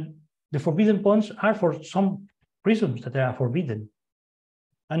 And the forbidden points are for some reasons that they are forbidden.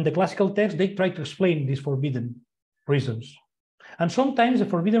 And the classical texts, they try to explain these forbidden reasons. And sometimes the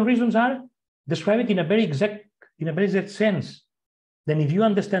forbidden reasons are described in a very exact sense. Then if you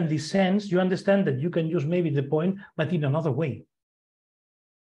understand this sense, you understand that you can use maybe the point, but in another way.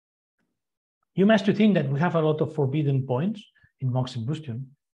 You must think that we have a lot of forbidden points in moxibustion,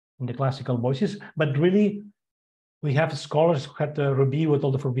 in the classical voices, but really we have scholars who had to review with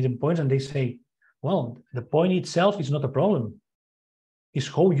all the forbidden points, and they say, well, the point itself is not a problem. It's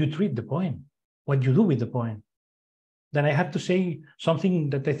how you treat the point, what you do with the point. Then I have to say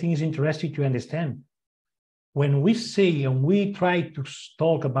something that I think is interesting to understand. When we say and we try to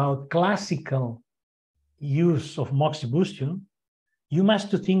talk about classical use of moxibustion, you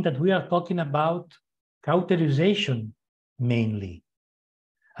must think that we are talking about cauterization mainly.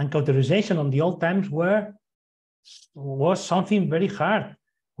 And cauterization on the old times was something very hard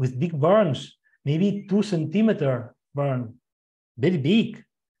with big burns, maybe 2 centimeter burn, very big.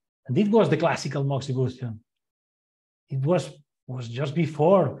 And it was the classical moxibustion. It was just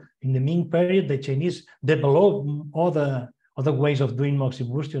before, in the Ming period, the Chinese developed other ways of doing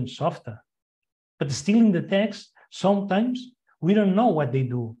moxibustion softer. But still in the text, sometimes we don't know what they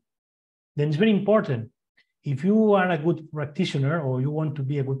do. Then it's very important. If you are a good practitioner or you want to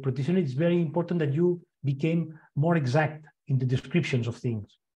be a good practitioner, it's very important that you become more exact in the descriptions of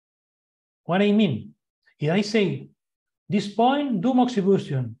things. What I mean, if I say, this point, do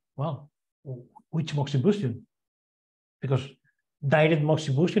moxibustion, well, which moxibustion? Because direct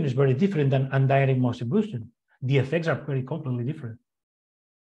moxibustion is very different than indirect moxibustion. The effects are very completely different.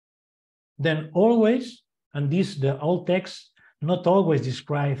 Then always, and this, the old texts not always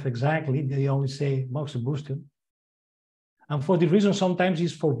describe exactly, they only say moxibustion. And for the reason sometimes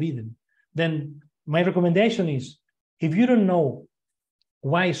it's forbidden. Then my recommendation is, if you don't know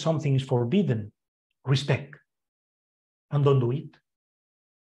why something is forbidden, respect and don't do it.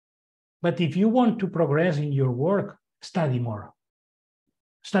 But if you want to progress in your work, study more.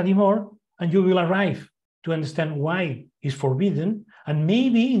 Study more, and you will arrive to understand why it's forbidden. And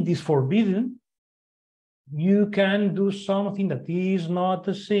maybe in this forbidden, you can do something that is not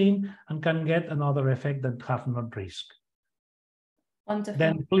the same and can get another effect that have not risk. Wonderful.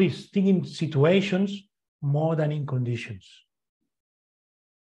 Then please think in situations more than in conditions.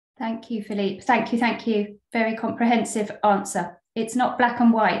 Thank you, Felip. Thank you, thank you. Very comprehensive answer. It's not black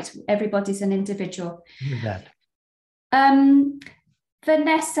and white. Everybody's an individual. That.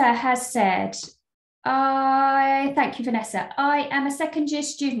 Vanessa has said, thank you, Vanessa. I am a second-year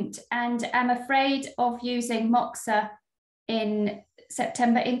student and am afraid of using moxa in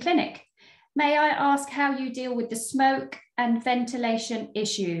September in clinic. May I ask how you deal with the smoke and ventilation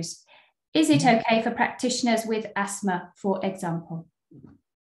issues? Is it okay for practitioners with asthma, for example?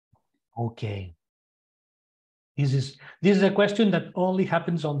 Okay. This is a question that only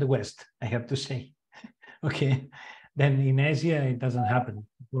happens on the West, I have to say. Okay. Then in Asia, it doesn't happen.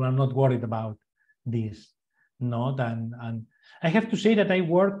 People are not worried about this. Not, and I have to say that I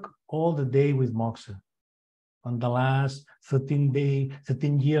work all the day with moxa. On the last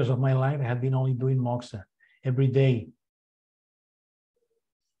 13 years of my life, I have been only doing moxa every day.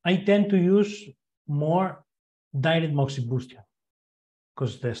 I tend to use more direct moxibustion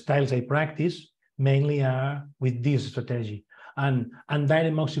because the styles I practice mainly are with this strategy. And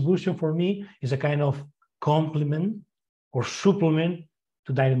direct moxibustion for me is a kind of complement or supplement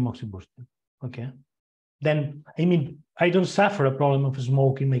to direct moxibustion. Okay. Then, I mean, I don't suffer a problem of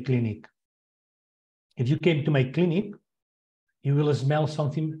smoke in my clinic. If you came to my clinic, you will smell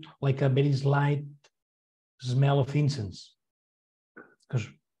something like a very slight smell of incense, because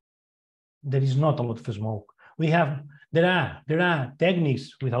there is not a lot of smoke. There are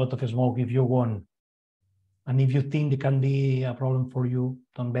techniques with a lot of smoke if you want, and if you think it can be a problem for you,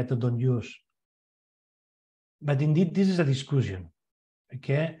 then better don't use. But indeed, this is a discussion.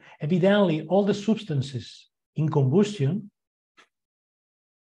 Okay, evidently, all the substances in combustion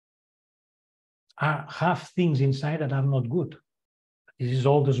have things inside that are not good. This is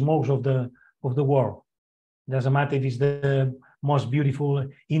all the smokes of the world. It doesn't matter if it's the most beautiful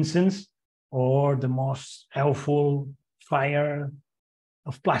incense or the most awful fire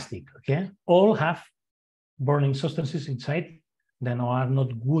of plastic. Okay, all have burning substances inside that are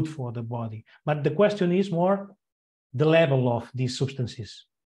not good for the body. But the question is more the level of these substances.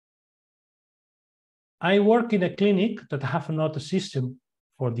 I work in a clinic that have not a system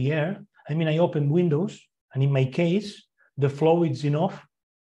for the air. I mean, I open windows, and in my case, the flow is enough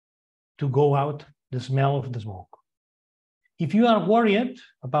to go out the smell of the smoke. If you are worried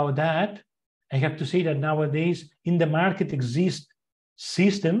about that, I have to say that nowadays in the market exist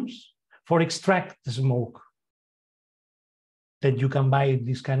systems for extract the smoke. That you can buy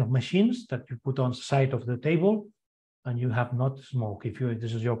these kind of machines that you put on the side of the table, and you have not smoke if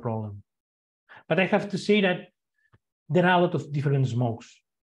this is your problem. But I have to say that there are a lot of different smokes.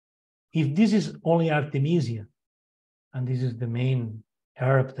 If this is only Artemisia, and this is the main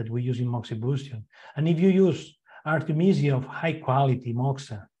herb that we use in moxibustion, and if you use Artemisia of high quality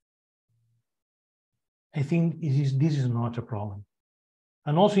moxa, I think this is not a problem.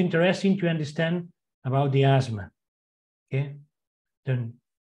 And also interesting to understand about the asthma. Okay, then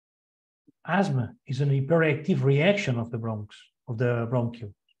asthma is an hyperactive reaction of the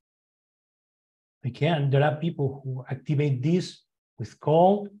bronchiole. Okay, and there are people who activate this with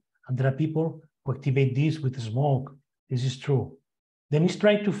cold, and there are people who activate this with smoke. This is true. Then it's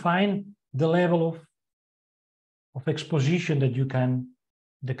trying to find the level of exposition that you can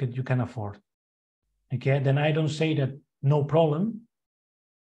afford. Okay, then I don't say that no problem.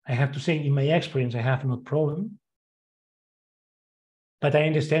 I have to say, in my experience, I have no problem. But I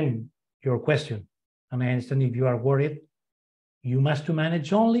understand your question, and I understand if you are worried, you must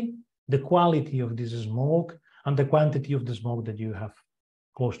manage only the quality of this smoke and the quantity of the smoke that you have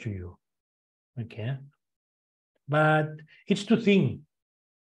close to you. Okay, but it's to think.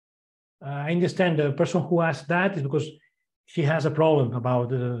 I understand the person who asked that is because she has a problem about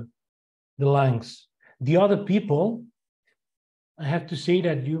the lungs. The other people, I have to say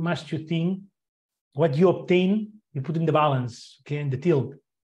that you must think what you obtain, you put in the balance, okay, in the tilt.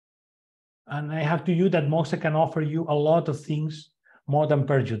 And I have to you that moxa can offer you a lot of things more than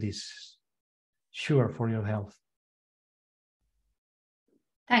prejudice. Sure, for your health.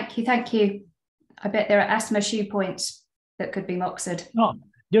 Thank you, thank you. I bet there are asthma shoe points that could be moxed. No,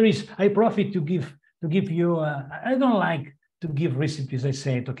 there is. I profit to give you. I don't like to give recipes. I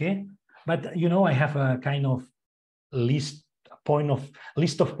say it, okay, but you know I have a kind of list of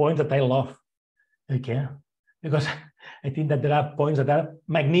points that I love, okay, because I think that there are points that are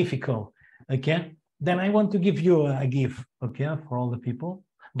magnifical, okay. Then I want to give you a gift, okay, for all the people.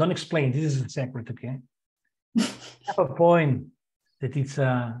 Don't explain. This is a secret, okay. I have a point that it's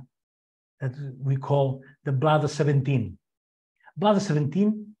that we call the bladder 17. Bladder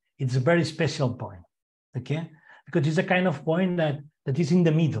 17, it's a very special point, okay? Because it's a kind of point that is in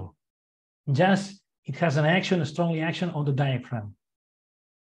the middle. Just, it has an action, a strong action on the diaphragm.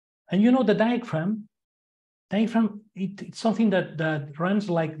 And you know the diaphragm, it's something that runs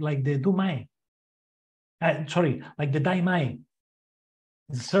like the dumai. Like the daimai.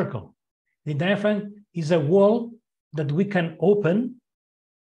 It's a circle. The diaphragm is a wall that we can open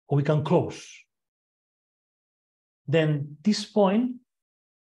or we can close. Then this point,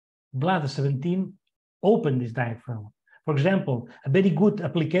 bladder 17, open this diaphragm. For example, a very good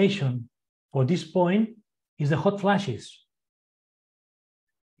application for this point is the hot flashes.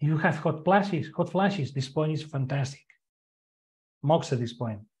 You have hot flashes, this point is fantastic. Moxa this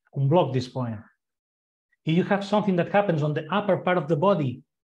point, unblock this point. If you have something that happens on the upper part of the body,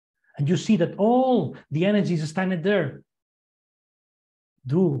 and you see that all the energy is standing there,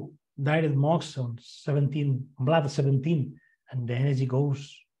 do direct moxa on 17, bladder 17, and the energy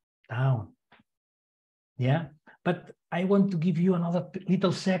goes down. Yeah, but I want to give you another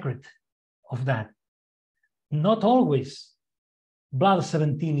little secret of that. Not always bladder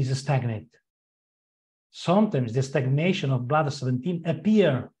 17 is stagnant. Sometimes the stagnation of bladder 17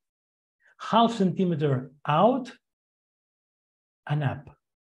 appear half centimeter out and up.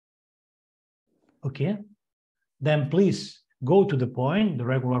 Okay, then please go to the point, the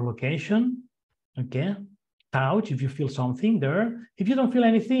regular location, okay? Touch if you feel something there. If you don't feel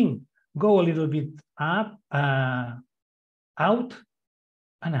anything, go a little bit up, out,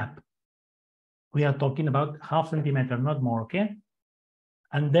 and up. We are talking about half centimeter, not more, okay?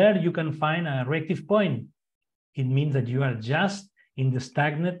 And there you can find a reactive point. It means that you are just in the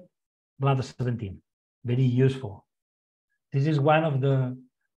stagnant bladder 17. Very useful. This is I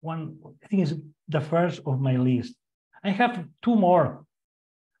think is the first of my list. I have two more,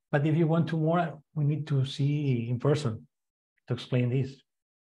 but if you want two more, we need to see in person to explain this.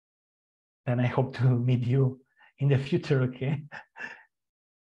 And I hope to meet you in the future, okay?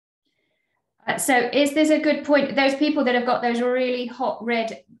 So is this a good point? Those people that have got those really hot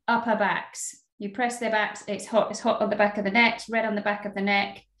red upper backs, you press their backs, it's hot on the back of the neck, red on the back of the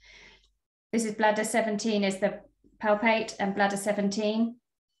neck. This is bladder 17 is the palpate and bladder 17.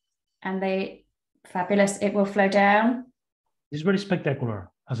 And they, fabulous, it will flow down. It's very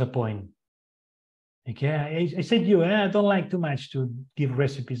spectacular as a point. Okay, I said you, I don't like too much to give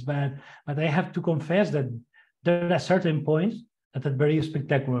recipes, but I have to confess that there are certain points that are very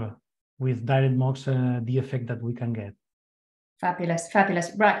spectacular with direct moxa, the effect that we can get. Fabulous,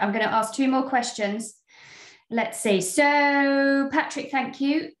 fabulous. Right, I'm going to ask two more questions. Let's see. So Patrick, thank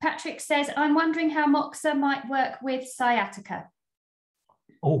you. Patrick says, I'm wondering how moxa might work with sciatica.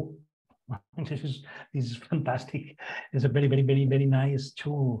 Oh, this is fantastic. It's a very, very, very, very nice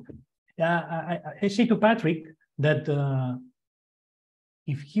tool. I say to Patrick that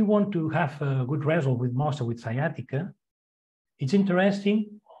if he wants to have a good result with moxa, with sciatica, it's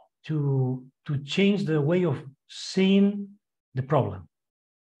interesting to change the way of seeing the problem.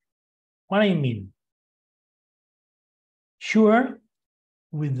 What I mean? Sure,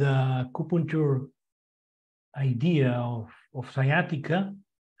 with the acupuncture idea of sciatica,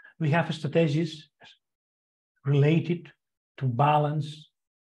 we have strategies related to balance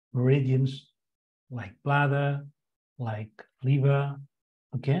meridians like bladder, like liver,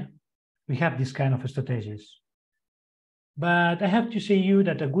 okay? We have this kind of strategies. But I have to say you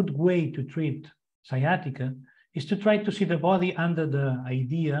that a good way to treat sciatica is to try to see the body under the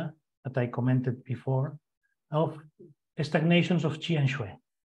idea that I commented before of stagnations of qi and shui.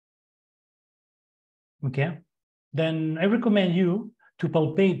 Okay? Then I recommend you to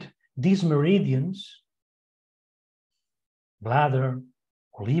palpate these meridians, bladder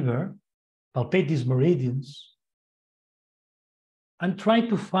or liver, palpate these meridians and try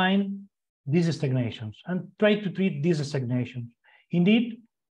to find these stagnations and try to treat these stagnations. Indeed,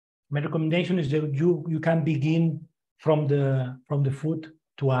 my recommendation is that you can begin from the foot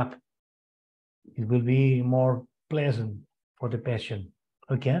to up. It will be more pleasant for the patient,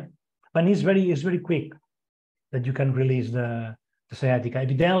 okay? but it's very quick that you can release the sciatica.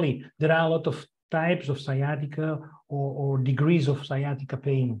 Evidently, there are a lot of types of sciatica or degrees of sciatica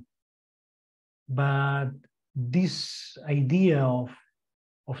pain. But this idea of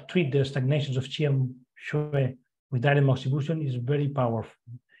treat the stagnations of Qi Shui with direct moxibustion is very powerful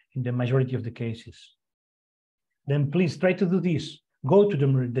in the majority of the cases. Then please try to do this. Go to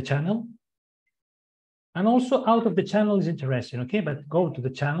the channel. And also out of the channel is interesting, okay? But go to the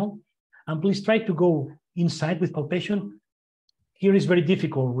channel and please try to go inside with palpation. Here is very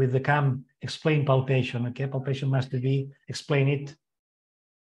difficult with the CAM explain palpation, okay? Palpation must be explain it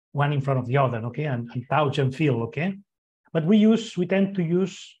one in front of the other, okay? And touch and feel, okay? But we tend to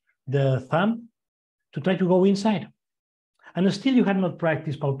use the thumb to try to go inside. And still you had not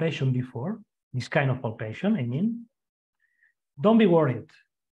practiced palpation before, this kind of palpation, I mean. Don't be worried.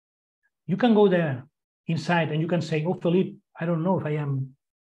 You can go there inside and you can say, oh, Felip, I don't know if I am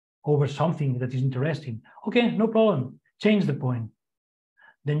over something that is interesting. Okay, no problem. Change the point.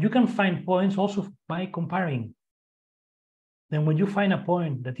 Then you can find points also by comparing. Then when you find a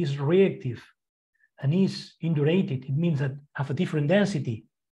point that is reactive and is indurated, it means that have a different density.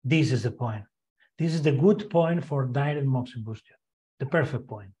 This is the point. This is the good point for direct moxibustion, the perfect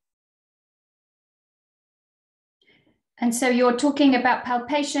point. And so you're talking about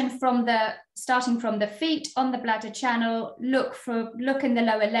palpation from starting from the feet on the bladder channel, look in the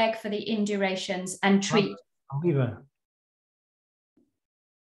lower leg for the indurations and treat.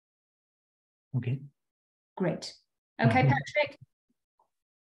 Okay. Great. Okay, Patrick.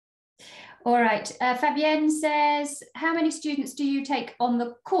 All right. Fabienne says, how many students do you take on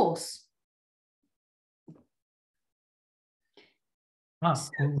the course?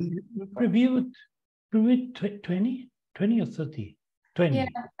 We reviewed 20 or 30? 20. Yeah,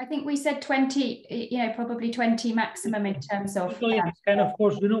 I think we said 20, probably 20 maximum in terms of... This kind of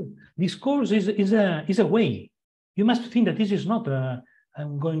course, this course is a way. You must think that this is not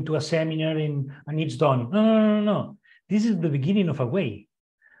I'm going to a seminar and it's done. No. This is the beginning of a way.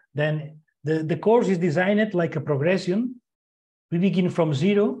 Then the course is designed like a progression. We begin from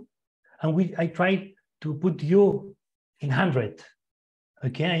 0 and I try to put you in 100.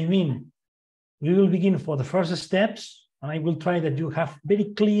 Okay, I mean, we will begin for the first steps and I will try that you have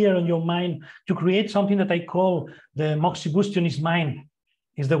very clear on your mind to create something that I call the moxibustionist mind.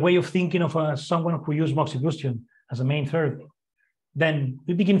 It's the way of thinking of someone who uses moxibustion as a main therapy. Then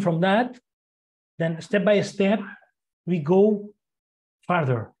we begin from that. Then step by step, we go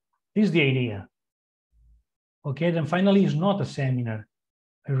further. This is the idea. Okay, then finally it's not a seminar.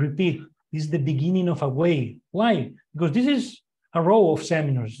 I repeat, this is the beginning of a way. Why? Because this is a row of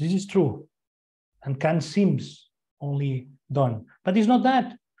seminars. This is true. And can seems only done. But it's not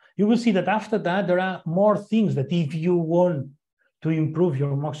that. You will see that after that, there are more things that if you want to improve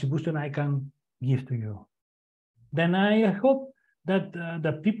your moxibustion, I can give to you. Then I hope that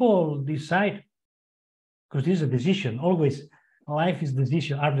the people decide, because this is a decision. Always, life is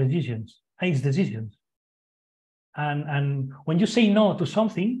decision, are decisions. It's decisions. And when you say no to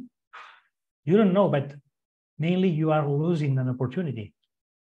something, you don't know, but mainly you are losing an opportunity.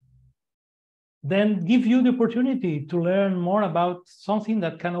 Then give you the opportunity to learn more about something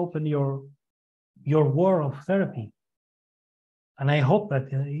that can open your world of therapy. And I hope that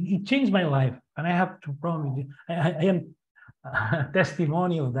it changed my life. And I have to promise you, I am a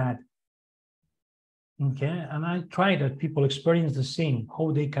testimony of that. Okay, and I try that people experience the same,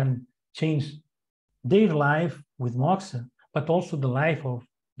 how they can change their life with moxa, but also the life of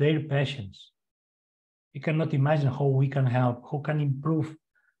their patients. You cannot imagine how we can help, how can improve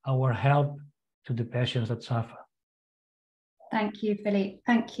our help to the patients that suffer. Thank you, Felip.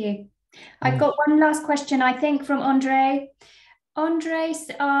 Thank you. I've got one last question, I think, from Andre. Andre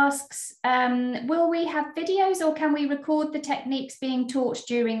asks, will we have videos or can we record the techniques being taught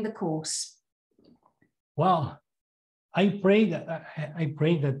during the course? Well, I pray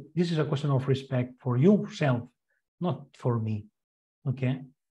that this is a question of respect for yourself, not for me, okay?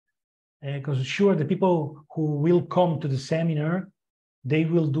 Because sure, the people who will come to the seminar, they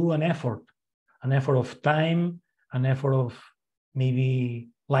will do an effort of time, an effort of maybe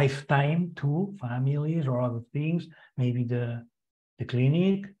lifetime too, families or other things, maybe the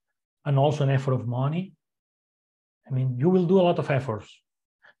clinic, and also an effort of money. I mean, you will do a lot of efforts.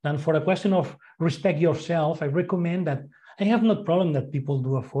 And for a question of respect yourself, I recommend that I have no problem that people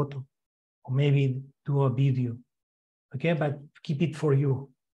do a photo or maybe do a video, okay? But keep it for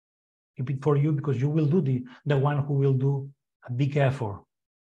you. Keep it for you because you will do the one who will do a big effort.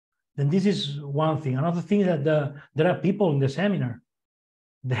 Then this is one thing. Another thing is that there are people in the seminar.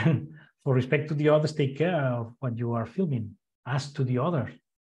 Then for respect to the others, take care of what you are filming. Ask to the others.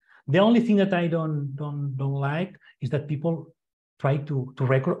 The only thing that I don't like is that people try to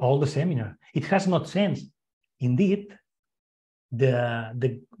record all the seminar. It has not sense. Indeed, the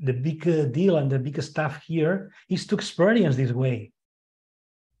big deal and the big stuff here is to experience this way.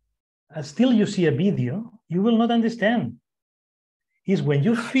 Still, you see a video, you will not understand. Is when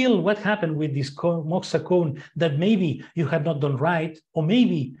you feel what happened with this moxa cone that maybe you had not done right, or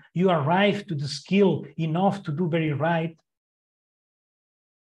maybe you arrived to the skill enough to do very right.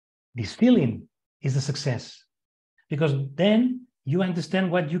 This feeling is a success, because then you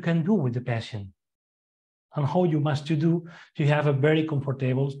understand what you can do with the passion and how you must do to have a very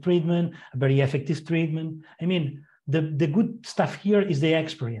comfortable treatment, a very effective treatment. I mean, the good stuff here is the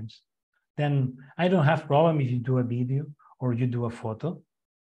experience. Then I don't have problem if you do a video or you do a photo.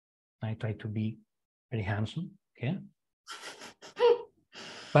 I try to be very handsome, okay?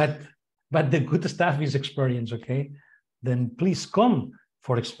 but the good stuff is experience, okay? Then please come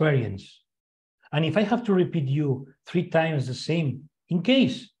for experience. And if I have to repeat you 3 times the same, in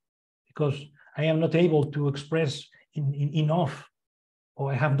case, because I am not able to express enough,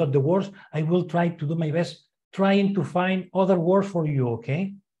 or I have not the words, I will try to do my best trying to find other words for you,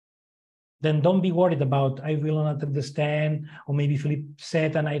 okay? Then don't be worried about, I will not understand, or maybe Felip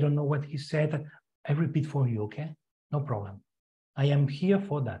said and I don't know what he said. I repeat for you, okay? No problem. I am here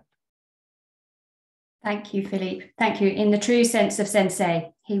for that. Thank you, Felip. Thank you. In the true sense of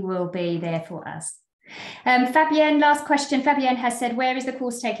sensei, he will be there for us. Fabienne, last question. Fabienne has said, where is the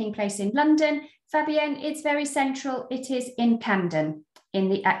course taking place in London? Fabienne, it's very central. It is in Camden, in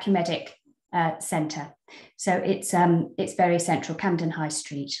the Acumedic Centre. So it's very central, Camden High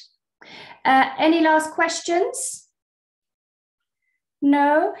Street. Any last questions?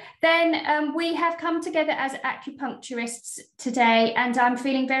 No? Then we have come together as acupuncturists today, and I'm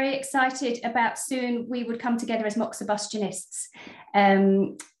feeling very excited about soon we would come together as moxibustion-ists.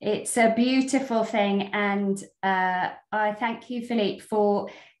 It's a beautiful thing, and I thank you, Felip, for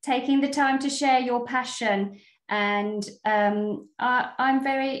taking the time to share your passion. And I'm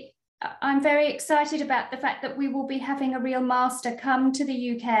very excited about the fact that we will be having a real master come to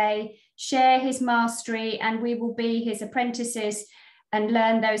the UK, share his mastery, and we will be his apprentices and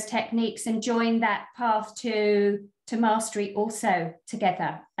learn those techniques and join that path to mastery also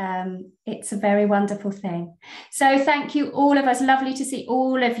together. It's a very wonderful thing. So thank you, all of us. Lovely to see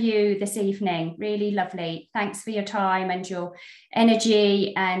all of you this evening. Really lovely. Thanks for your time and your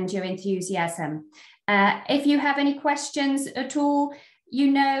energy and your enthusiasm. If you have any questions at all, you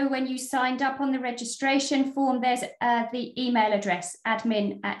know, when you signed up on the registration form, there's the email address,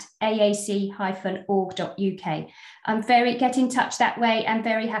 admin@aac-org.uk. Get in touch that way. I'm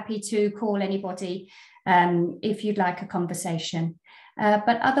very happy to call anybody if you'd like a conversation.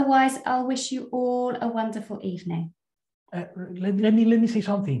 But otherwise, I'll wish you all a wonderful evening. Let me say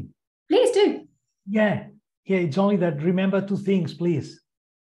something. Please do. Yeah, it's only that, remember 2 things, please.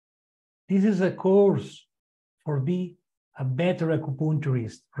 This is a course for be a better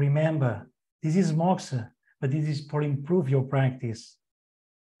acupuncturist. Remember, this is moxa, but this is for improve your practice.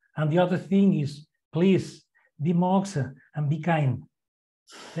 And the other thing is, please be moxa and be kind.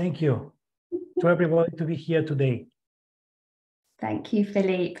 Thank you to everybody to be here today. Thank you,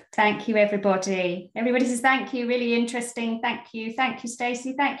 Felip. Thank you, everybody. Everybody says thank you. Really interesting. Thank you. Thank you,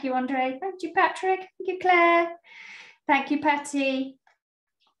 Stacey. Thank you, Andre. Thank you, Patrick. Thank you, Claire. Thank you, Patty.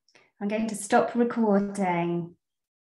 I'm going to stop recording.